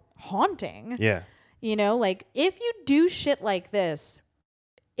generational haunting. Yeah. You know, like, if you do shit like this,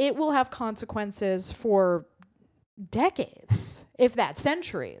 it will have consequences for decades, if that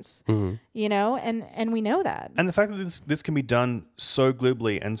centuries, you know, and we know that. And the fact that this can be done so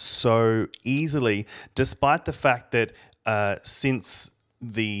glibly and so easily, despite the fact that since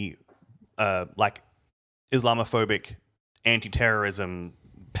the Islamophobic anti-terrorism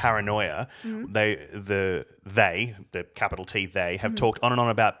paranoia, the capital T, they have talked on and on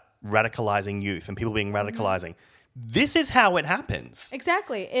about radicalizing youth and people being radicalizing. This is how it happens.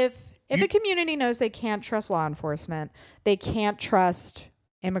 Exactly. If a community knows they can't trust law enforcement, they can't trust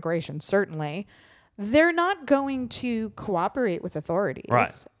immigration, certainly, they're not going to cooperate with authorities. Right.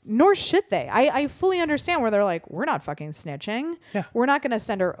 Nor should they. I fully understand where they're like, we're not fucking snitching. Yeah. We're not going to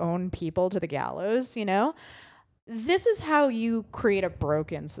send our own people to the gallows, you know? This is how you create a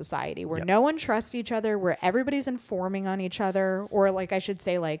broken society where no one trusts each other, where everybody's informing on each other, or like I should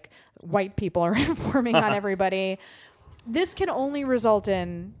say, like white people are informing on everybody. This can only result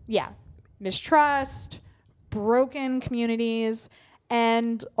in, mistrust, broken communities,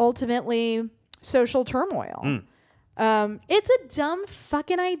 and ultimately social turmoil. It's a dumb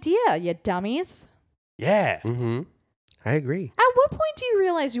fucking idea, you dummies. Yeah. Mm-hmm. I agree. At what point do you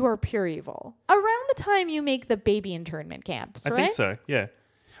realize you are pure evil? Around the time you make the baby internment camps, right? I think so, yeah.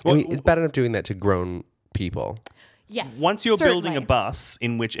 Well, I mean, it's bad enough doing that to grown people. Yes. Once you're building a bus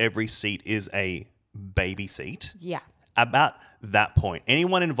in which every seat is a baby seat, about that point,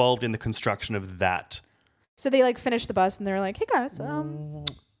 anyone involved in the construction of that. So they like finish the bus and they're like, hey guys,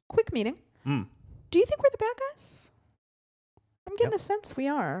 quick meeting. Do you think we're the bad guys? I'm getting a sense we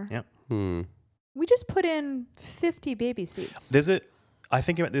are. Yep. We just put in 50 baby seats. I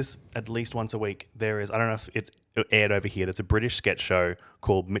think about this at least once a week. There is, I don't know if it aired over here, there's a British sketch show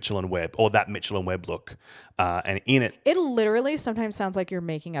called Mitchell and Webb, or That Mitchell and Webb Look. And in it... It literally sometimes sounds like you're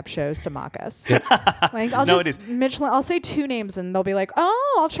making up shows to mock us. Like, it is. Mitchell, I'll say two names and they'll be like,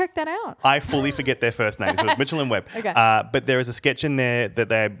 oh, I'll check that out. I fully forget their first names. It was Mitchell and Webb. Okay. But there is a sketch in there that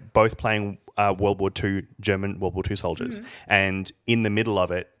they're both playing World War II, German World War II soldiers. And in the middle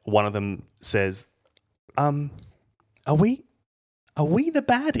of it, one of them says, are we the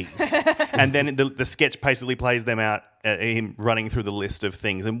baddies? And then the sketch basically plays them out, him running through the list of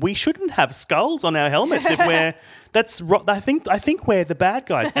things. And we shouldn't have skulls on our helmets if we're... I think we're the bad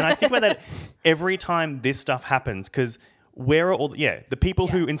guys. And I think about that every time this stuff happens, because where are all... the people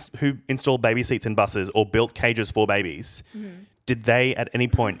who install baby seats in buses or built cages for babies... Did they at any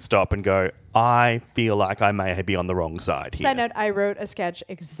point stop and go, I feel like I may be on the wrong side here? Side note, I wrote a sketch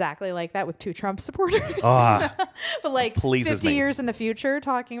exactly like that with two Trump supporters. But like 50 years in the future,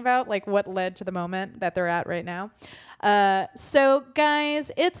 talking about like what led to the moment that they're at right now. So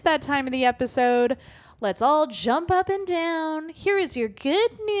guys, it's that time of the episode. Let's all jump up and down. Here is your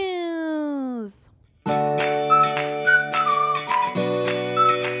good news.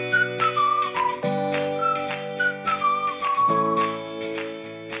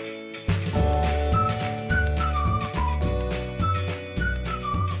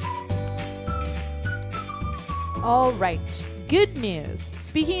 All right, good news.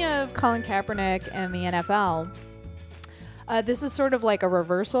 Speaking of Colin Kaepernick and the NFL, this is sort of like a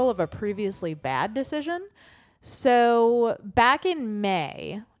reversal of a previously bad decision. So back in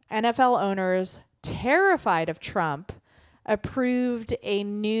May, NFL owners, terrified of Trump, approved a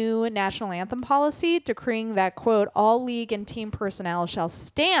new national anthem policy decreeing that, quote, all league and team personnel shall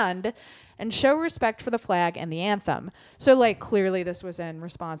stand and show respect for the flag and the anthem. So, like, clearly this was in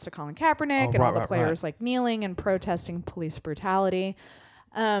response to Colin Kaepernick and all the players, like, kneeling and protesting police brutality.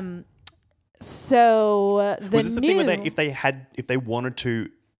 So the was this the thing where if they wanted to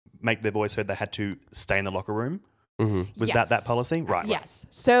make their voice heard, they had to stay in the locker room? Mm-hmm. Was that policy? Right. Yes.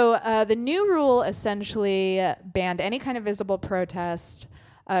 So the new rule essentially banned any kind of visible protest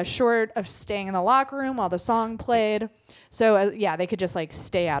short of staying in the locker room while the song played. So they could just like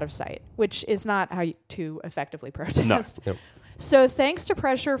stay out of sight, which is not how to effectively protest. No. Nope. So thanks to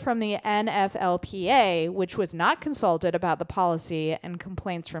pressure from the NFLPA, which was not consulted about the policy and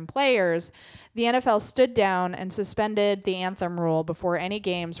complaints from players, the NFL stood down and suspended the anthem rule before any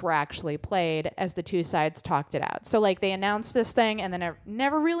games were actually played as the two sides talked it out. So like they announced this thing and then it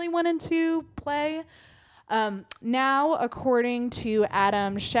never really went into play. Now, according to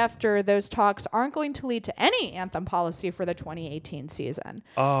Adam Schefter, those talks aren't going to lead to any anthem policy for the 2018 season.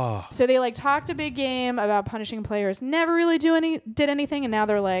 Oh. So they like talked a big game about punishing players, never really did anything, and now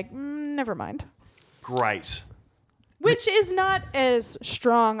they're like, never mind. Great. Which is not as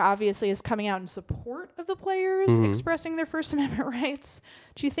strong, obviously, as coming out in support of the players expressing their First Amendment rights.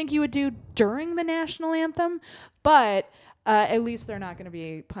 Do you think you would do during the national anthem? But at least they're not going to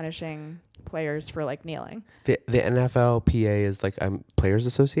be punishing players for like kneeling. The NFLPA is like Players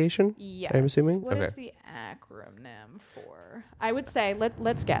Association? Yes. I'm assuming? What is the acronym for? I would say,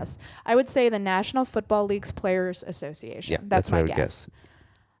 let's guess. I would say the National Football League's Players Association. Yeah, that's what my I would guess.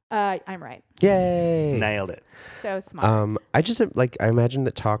 I'm right. Yay! Nailed it. So smart. I imagine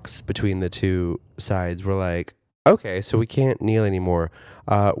that talks between the two sides were like, okay, so we can't kneel anymore.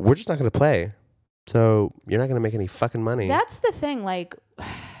 We're just not going to play. So you're not going to make any fucking money. That's the thing. Like,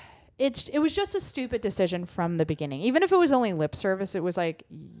 it was just a stupid decision from the beginning. Even if it was only lip service, it was like,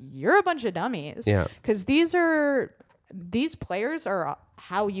 you're a bunch of dummies. Yeah. Because these players are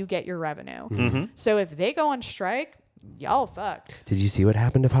how you get your revenue. Mm-hmm. So if they go on strike, y'all fucked. Did you see what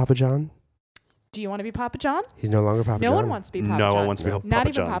happened to Papa John? Do you want to be Papa John? He's no longer Papa John. No one wants to be Papa John. No one wants to be Papa John. Not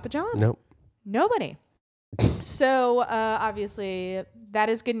even Papa John? Nope. Nobody. So obviously that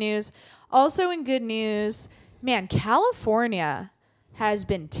is good news. Also in good news, man, California has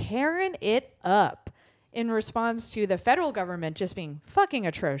been tearing it up in response to the federal government just being fucking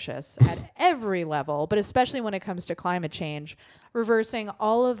atrocious at every level, but especially when it comes to climate change, reversing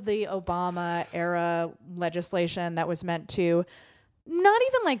all of the Obama era legislation that was meant to not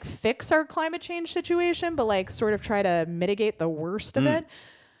even like fix our climate change situation, but like sort of try to mitigate the worst of it.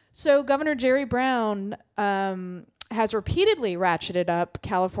 So Governor Jerry Brown has repeatedly ratcheted up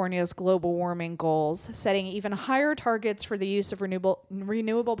California's global warming goals, setting even higher targets for the use of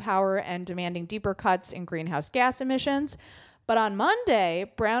renewable power and demanding deeper cuts in greenhouse gas emissions. But on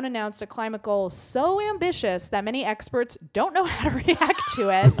Monday, Brown announced a climate goal so ambitious that many experts don't know how to react to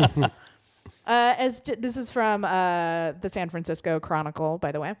it. This is from the San Francisco Chronicle,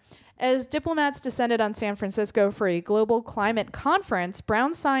 by the way. As diplomats descended on San Francisco for a global climate conference,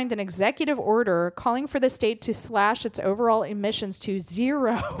 Brown signed an executive order calling for the state to slash its overall emissions to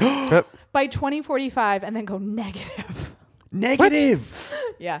zero by 2045 and then go negative. Negative.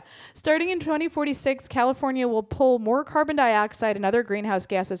 Yeah. Starting in 2046, California will pull more carbon dioxide and other greenhouse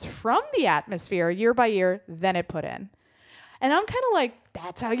gases from the atmosphere year by year than it put in. And I'm kind of like,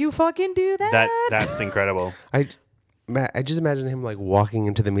 that's how you fucking do that? That's incredible. I just imagine him like walking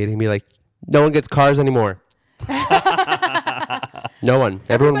into the meeting and be like, no one gets cars anymore. No one.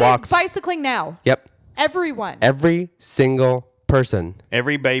 Everyone walks. Bicycling now. Yep. Everyone. Every single person.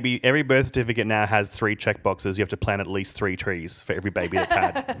 Every birth certificate now has 3 check boxes. You have to plant at least 3 trees for every baby that's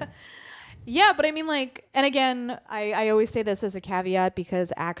had. Yeah, but I mean, like, and again, I always say this as a caveat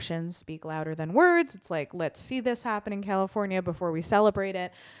because actions speak louder than words. It's like, let's see this happen in California before we celebrate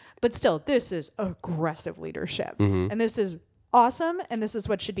it. But still, this is aggressive leadership. Mm-hmm. And this is awesome. And this is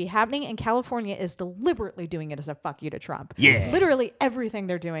what should be happening. And California is deliberately doing it as a fuck you to Trump. Yeah. Literally everything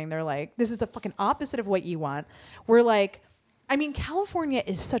they're doing, they're like, this is the fucking opposite of what you want. We're like, I mean, California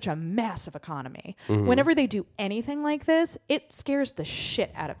is such a massive economy. Mm-hmm. Whenever they do anything like this, it scares the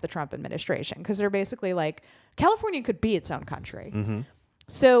shit out of the Trump administration because they're basically like, California could be its own country. Mm-hmm.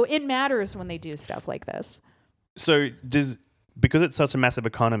 So it matters when they do stuff like this. So because it's such a massive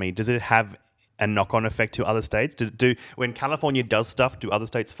economy, does it have a knock-on effect to other states? When California does stuff, do other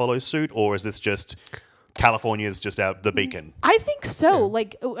states follow suit, or is this just California's just the beacon? I think so. Yeah.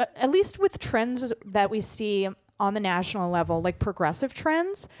 Like at least with trends that we see on the national level, like progressive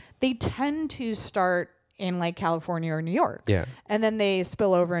trends, they tend to start in like California or New York. Yeah. And then they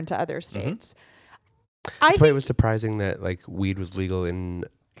spill over into other states. That's why it was surprising that like weed was legal in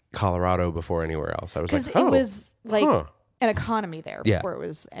Colorado before anywhere else. I was like, it was like an economy there before it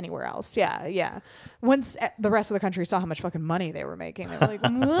was anywhere else. Yeah, yeah. Once the rest of the country saw how much fucking money they were making, they were like,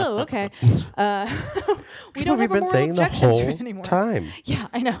 whoa, okay. We don't have a moral objections anymore. Time. Yeah,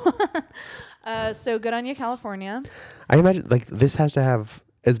 I know. So good on you, California. I imagine like this has to have,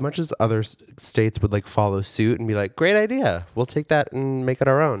 as much as other states would like follow suit and be like, great idea, we'll take that and make it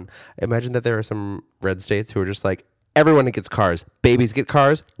our own. I imagine that there are some red states who are just like, everyone gets cars. Babies get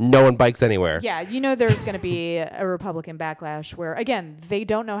cars. No one bikes anywhere. Yeah, there's going to be a Republican backlash where, again, they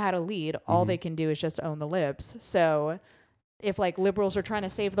don't know how to lead. All they can do is just own the libs. So if like liberals are trying to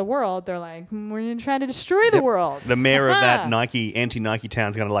save the world, they're like, we're trying to destroy the world. The mayor of that anti-Nike town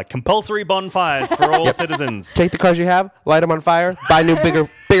is going to like compulsory bonfires for all citizens. Take the cars you have, light them on fire, buy new,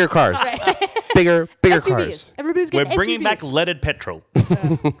 bigger cars. Right. Bigger SUVs. cars. Everybody's getting We're bringing SUVs. back leaded petrol.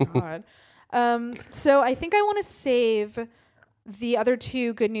 God. So I think I want to save the other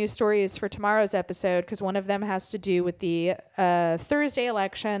two good news stories for tomorrow's episode because one of them has to do with the Thursday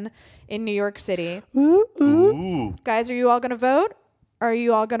election in New York City. Ooh. Guys, are you all going to vote? Are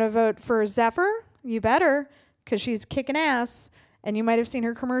you all going to vote for Zephyr? You better, because she's kicking ass. And you might have seen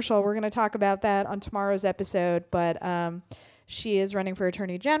her commercial. We're going to talk about that on tomorrow's episode. But she is running for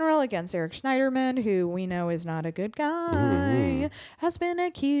Attorney General against Eric Schneiderman, who we know is not a good guy, has been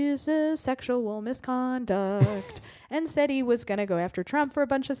accused of sexual misconduct, and said he was going to go after Trump for a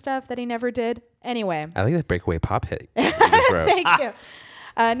bunch of stuff that he never did. Anyway. I like that breakaway pop hit. You just wrote. Thank you.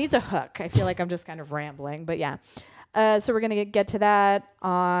 Needs a hook. I feel like I'm just kind of rambling, but yeah. So we're going to get to that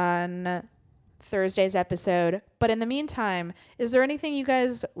on Thursday's episode. But in the meantime, is there anything you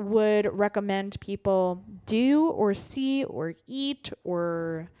guys would recommend people do or see or eat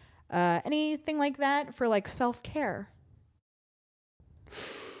or anything like that for like self-care?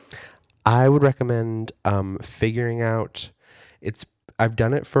 I would recommend figuring out I've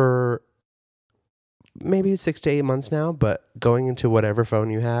done it for maybe 6 to 8 months now, but going into whatever phone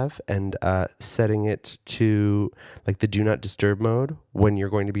you have and setting it to like the do not disturb mode when you're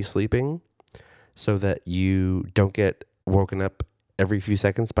going to be sleeping so that you don't get woken up every few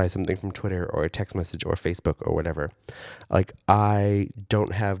seconds by something from Twitter or a text message or Facebook or whatever. Like I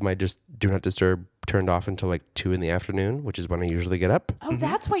don't have my just do not disturb turned off until like 2 p.m, which is when I usually get up. Oh,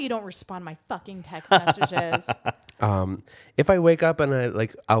 that's why you don't respond to my fucking text messages. If I wake up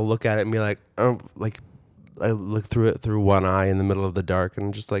and I'll look at it and be like, oh, like I look through it through one eye in the middle of the dark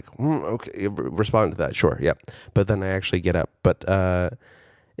and just like, okay, respond to that. Sure. Yeah. But then I actually get up. But,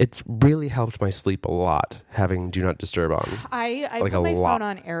 it's really helped my sleep a lot having do not disturb on. I like put my phone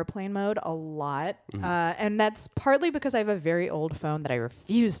on airplane mode a lot. And that's partly because I have a very old phone that I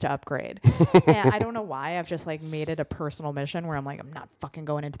refuse to upgrade. And I don't know why. I've just like made it a personal mission where I'm like, I'm not fucking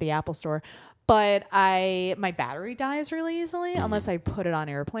going into the Apple store. But my battery dies really easily unless I put it on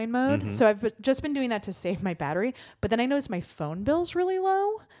airplane mode. So I've just been doing that to save my battery. But then I noticed my phone bill's really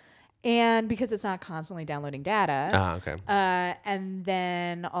low. And because it's not constantly downloading data. Okay. And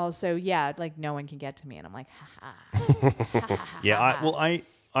then also, like no one can get to me. And I'm like, Yeah, I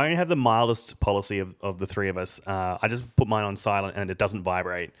only have the mildest policy of the three of us. I just put mine on silent and it doesn't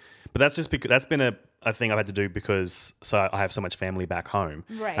vibrate. But that's just because that's been a thing I've had to do because I have so much family back home.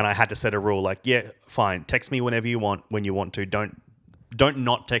 Right. And I had to set a rule like, yeah, fine, text me whenever you want, when you want to. Don't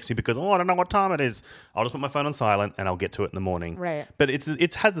not text me because, I don't know what time it is. I'll just put my phone on silent and I'll get to it in the morning. Right. But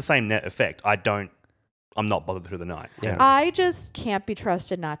it has the same net effect. I'm not bothered through the night. Yeah. I just can't be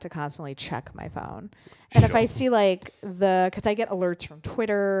trusted not to constantly check my phone. And if I see like because I get alerts from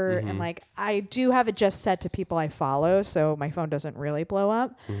Twitter and like I do have it just set to people I follow, so my phone doesn't really blow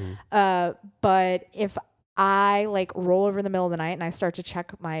up. But if I like roll over in the middle of the night and I start to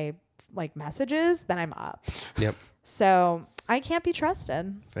check my like messages, then I'm up. Yep. So I can't be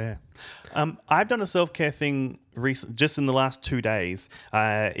trusted. Fair. I've done a self-care thing just in the last 2 days.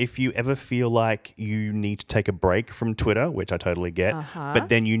 If you ever feel like you need to take a break from Twitter, which I totally get, but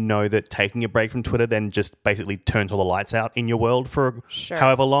then you know that taking a break from Twitter then just basically turns all the lights out in your world for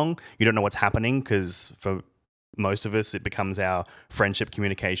however long. You don't know what's happening because for most of us, it becomes our friendship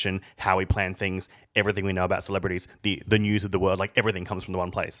communication, how we plan things, everything we know about celebrities, the news of the world, like everything comes from the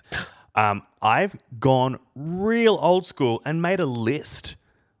one place. I've gone real old school and made a list.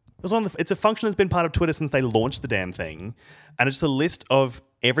 It's a function that's been part of Twitter since they launched the damn thing. And it's a list of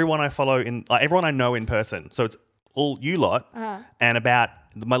everyone I follow, everyone I know in person. So it's all you lot. And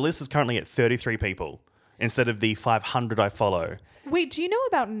my list is currently at 33 people instead of the 500 I follow. Wait, do you know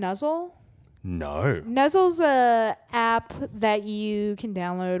about Nuzzle? No. Nuzzle's a app that you can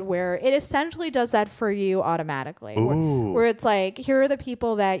download where it essentially does that for you automatically. Where it's like, here are the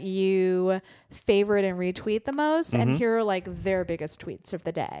people that you favorite and retweet the most, and here are like their biggest tweets of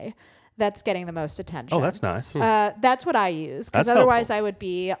the day that's getting the most attention. Oh, that's nice. That's what I use, because That's otherwise helpful. I would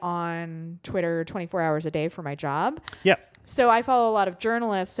be on Twitter 24 hours a day for my job. Yep. So I follow a lot of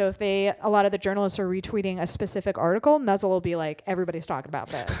journalists. So if a lot of the journalists are retweeting a specific article, Nuzzle will be like, everybody's talking about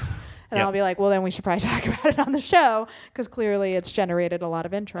this. And Yep. I'll be like, well, then we should probably talk about it on the show, because clearly it's generated a lot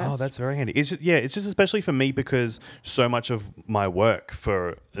of interest. Oh, that's very handy. It's just especially for me because so much of my work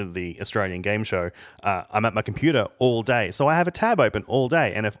for the Australian game show, I'm at my computer all day. So I have a tab open all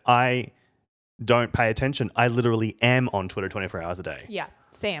day. And if I don't pay attention, I literally am on Twitter 24 hours a day. Yeah,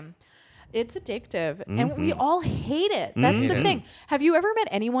 same. It's addictive. And we all hate it. That's the thing. Have you ever met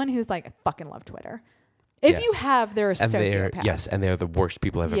anyone who's like, I fucking love Twitter? If Yes. you have, they're a And sociopath. yes, and they're the worst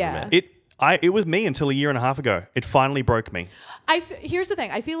people I've Yeah. ever met. It was me until a year and a half ago. It finally broke me. Here's the thing.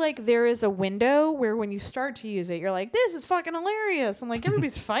 I feel like there is a window where when you start to use it, you're like, this is fucking hilarious. And like,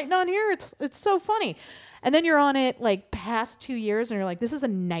 everybody's fighting on here. It's so funny. And then you're on it like past 2 years and you're like, this is a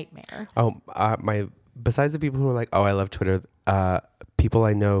nightmare. Oh, besides the people who are like, oh, I love Twitter, people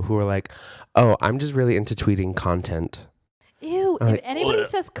I know who are like, oh, I'm just really into tweeting content. Ew. If anybody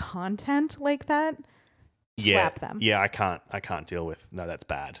says content like that, slap them. Yeah, I can't deal with. No, that's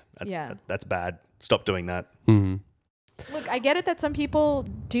bad. That's bad. Stop doing that. Mm-hmm. Look, I get it that some people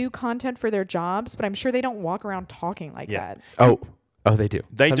do content for their jobs, but I'm sure they don't walk around talking like that. Oh, they do.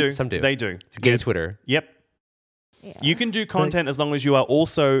 Some do. They do. It's gay Twitter. Yep. Yeah. You can do content as long as you are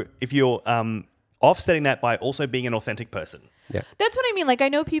also, if you're offsetting that by also being an authentic person. Yeah. That's what I mean. Like, I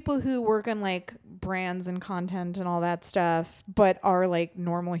know people who work on like brands and content and all that stuff, but are like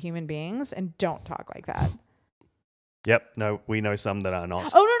normal human beings and don't talk like that. Yep. No, we know some that are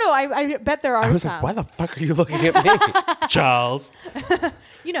not. Oh, no. I bet there are I was some. like, why the fuck are you looking at me? Charles.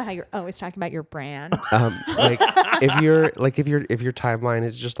 You know how you're always talking about your brand. Like if your timeline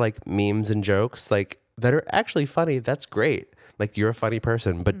is just like memes and jokes like that are actually funny, that's great. Like you're a funny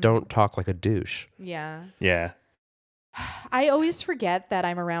person, but don't talk like a douche. Yeah. Yeah. I always forget that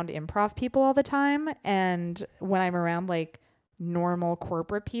I'm around improv people all the time. And when I'm around like normal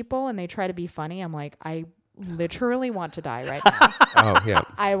corporate people and they try to be funny, I'm like, I literally want to die right now. Oh yeah.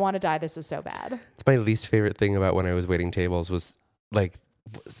 I want to die. This is so bad. It's my least favorite thing about when I was waiting tables was like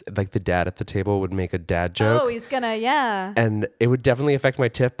the dad at the table would make a dad joke. Oh, he's gonna, yeah. And it would definitely affect my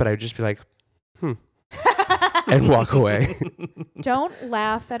tip, but I would just be like, and walk away. Don't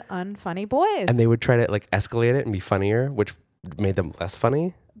laugh at unfunny boys. And they would try to like escalate it and be funnier, which made them less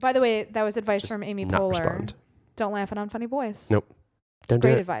funny. By the way, that was advice from Amy not Poehler. respond. Don't laugh at unfunny boys. Nope. Don't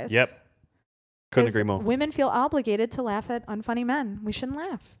Great do it. advice. Yep. Couldn't 'Cause agree more. Women feel obligated to laugh at unfunny men. We shouldn't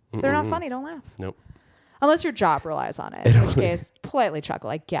laugh. If they're not funny, don't laugh. Nope. Unless your job relies on it, in which case, politely chuckle,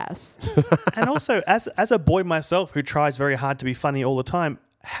 I guess. And also, as a boy myself who tries very hard to be funny all the time,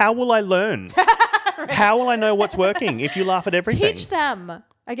 how will I learn? How will I know what's working if you laugh at everything? Teach them.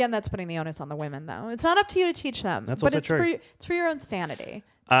 Again, that's putting the onus on the women, though. It's not up to you to teach them. That's but also it's true. it's for your own sanity.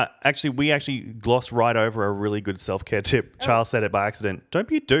 We glossed right over a really good self-care tip. Charles said it by accident. Don't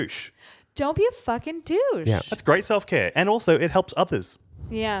be a douche. Don't be a fucking douche. Yeah. That's great self-care. And also, it helps others.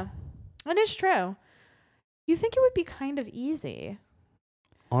 Yeah. It is true. You think it would be kind of easy.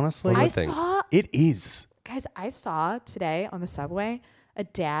 Honestly, One I thing. saw, it is. guys, I saw today on the subway a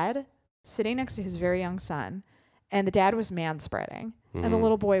dad sitting next to his very young son, and the dad was manspreading, and the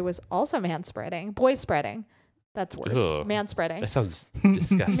little boy was also manspreading. Boy spreading. That's worse. Ugh. Manspreading. That sounds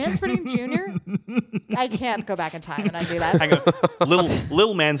disgusting. Manspreading Junior? I can't go back in time and undo that. Hang on.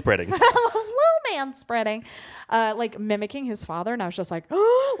 little man spreading. Little manspreading. Like mimicking his father, and I was just like,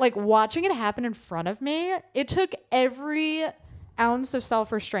 like watching it happen in front of me. It took every ounce of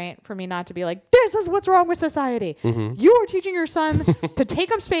self-restraint for me not to be like, this is what's wrong with society. You are teaching your son to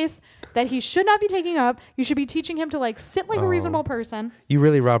take up space that he should not be taking up. You should be teaching him to like sit like a reasonable person. You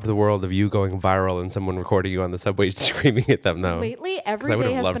really robbed the world of you going viral and someone recording you on the subway screaming at them, though. Lately, 'Cause every I would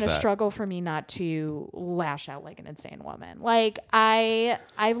day have has been loved a that. struggle for me not to lash out like an insane woman. Like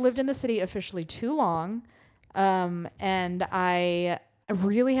I've lived in the city officially too long, and I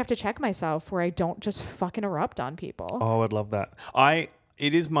really have to check myself where I don't just fucking erupt on people. Oh, I'd love that.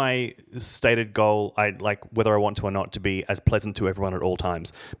 It is my stated goal, I like whether I want to or not, to be as pleasant to everyone at all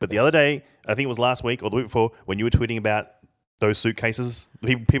times. But the other day, I think it was last week or the week before, when you were tweeting about those suitcases,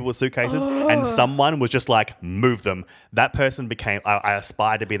 people with suitcases, and someone was just like, move them. That person became, I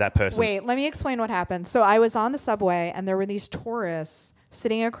aspired to be that person. Wait, let me explain what happened. So I was on the subway and there were these tourists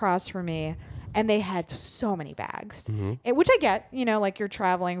sitting across from me, and they had so many bags, which I get, you know, like you're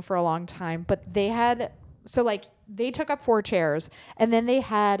traveling for a long time, but they had, so like they took up 4 chairs and then they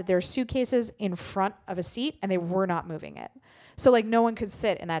had their suitcases in front of a seat and they were not moving it. So like no one could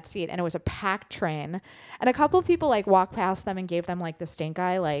sit in that seat and it was a packed train. And a couple of people like walked past them and gave them like the stink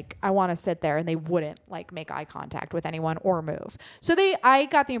eye, like I want to sit there, and they wouldn't like make eye contact with anyone or move. So I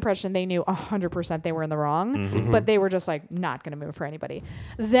got the impression they knew 100% they were in the wrong, but they were just like not going to move for anybody.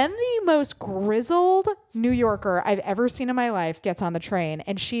 Then the most grizzled New Yorker I've ever seen in my life gets on the train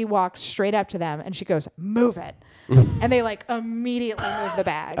and she walks straight up to them and she goes, "Move it." And they like immediately move the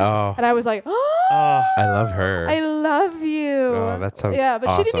bags. Oh. And I was like, oh, I love her. I love you. Oh, that sounds but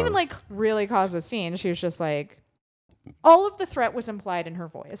awesome. she didn't even like really cause a scene. She was just like, all of the threat was implied in her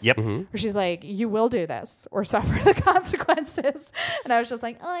voice. Yep. Where she's like, "You will do this or suffer the consequences." And I was just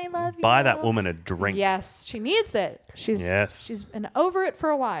like, "Oh, I love you." Buy that woman a drink. Yes, she needs it. She's been over it for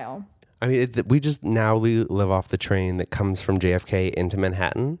a while. I mean, we just now live off the train that comes from JFK into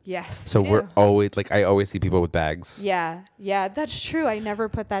Manhattan. Yes. So we're always like, I always see people with bags. Yeah, that's true. I never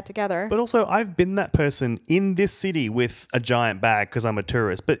put that together. But also, I've been that person in this city with a giant bag because I'm a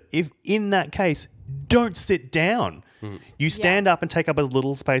tourist. But if in that case, don't sit down. You stand up and take up as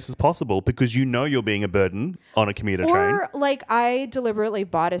little space as possible because you know you're being a burden on a commuter train. Or like I deliberately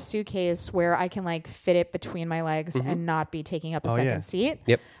bought a suitcase where I can like fit it between my legs and not be taking up a second seat.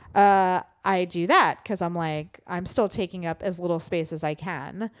 Yep. I do that because I'm like, I'm still taking up as little space as I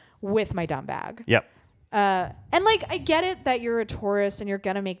can with my dumb bag. Yep. And like, I get it that you're a tourist and you're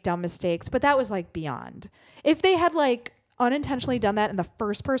going to make dumb mistakes, but that was like beyond. If they had like unintentionally done that and the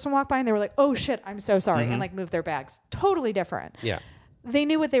first person walked by and they were like, "Oh shit, I'm so sorry," and like moved their bags, totally different. Yeah. They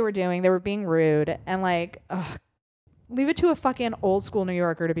knew what they were doing. They were being rude and like, leave it to a fucking old school New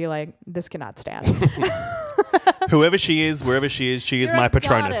Yorker to be like, "This cannot stand." Whoever she is, wherever she is You're my a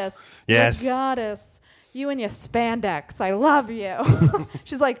patronus. Goddess. Yes. You're a goddess. You and your spandex. I love you.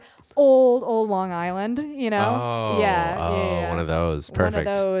 She's like old Long Island, you know? Oh, yeah. One of those. Perfect. One of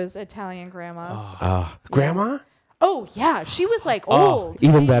those Italian grandmas. Grandma? Oh, yeah. She was like old.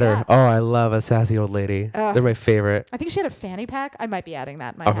 Even better. Yeah. Oh, I love a sassy old lady. They're my favorite. I think she had a fanny pack. I might be adding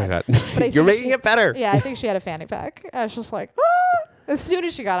that in my Oh head. my God. But You're making it better. Yeah, I think she had a fanny pack. I was just like, ah. As soon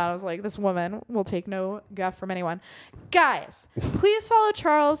as she got out, I was like, this woman will take no guff from anyone. Guys, please follow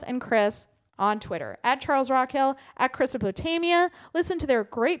Charles and Chris on Twitter, at Charles Rockhill, at Chrisopotamia. Listen to their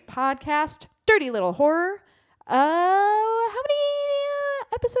great podcast, Dirty Little Horror. How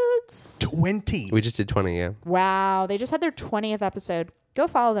many episodes? 20. We just did 20, yeah. Wow, they just had their 20th episode. Go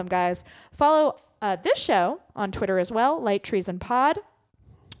follow them, guys. Follow this show on Twitter as well, Light Treason Pod.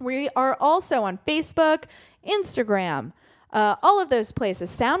 We are also on Facebook, Instagram, all of those places.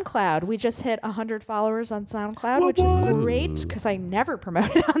 SoundCloud. We just hit 100 followers on SoundCloud, which is great because I never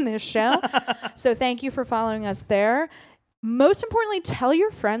promote it on this show. So thank you for following us there. Most importantly, tell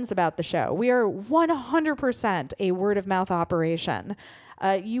your friends about the show. We are 100% a word of mouth operation.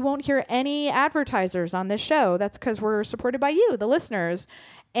 You won't hear any advertisers on this show. That's because we're supported by you, the listeners.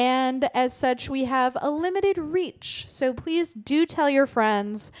 And as such, we have a limited reach. So please do tell your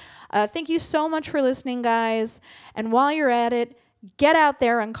friends. Thank you so much for listening, guys. And while you're at it, get out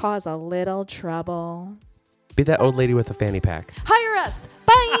there and cause a little trouble. Be that old lady with a fanny pack. Hire us.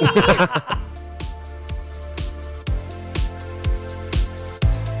 Bye.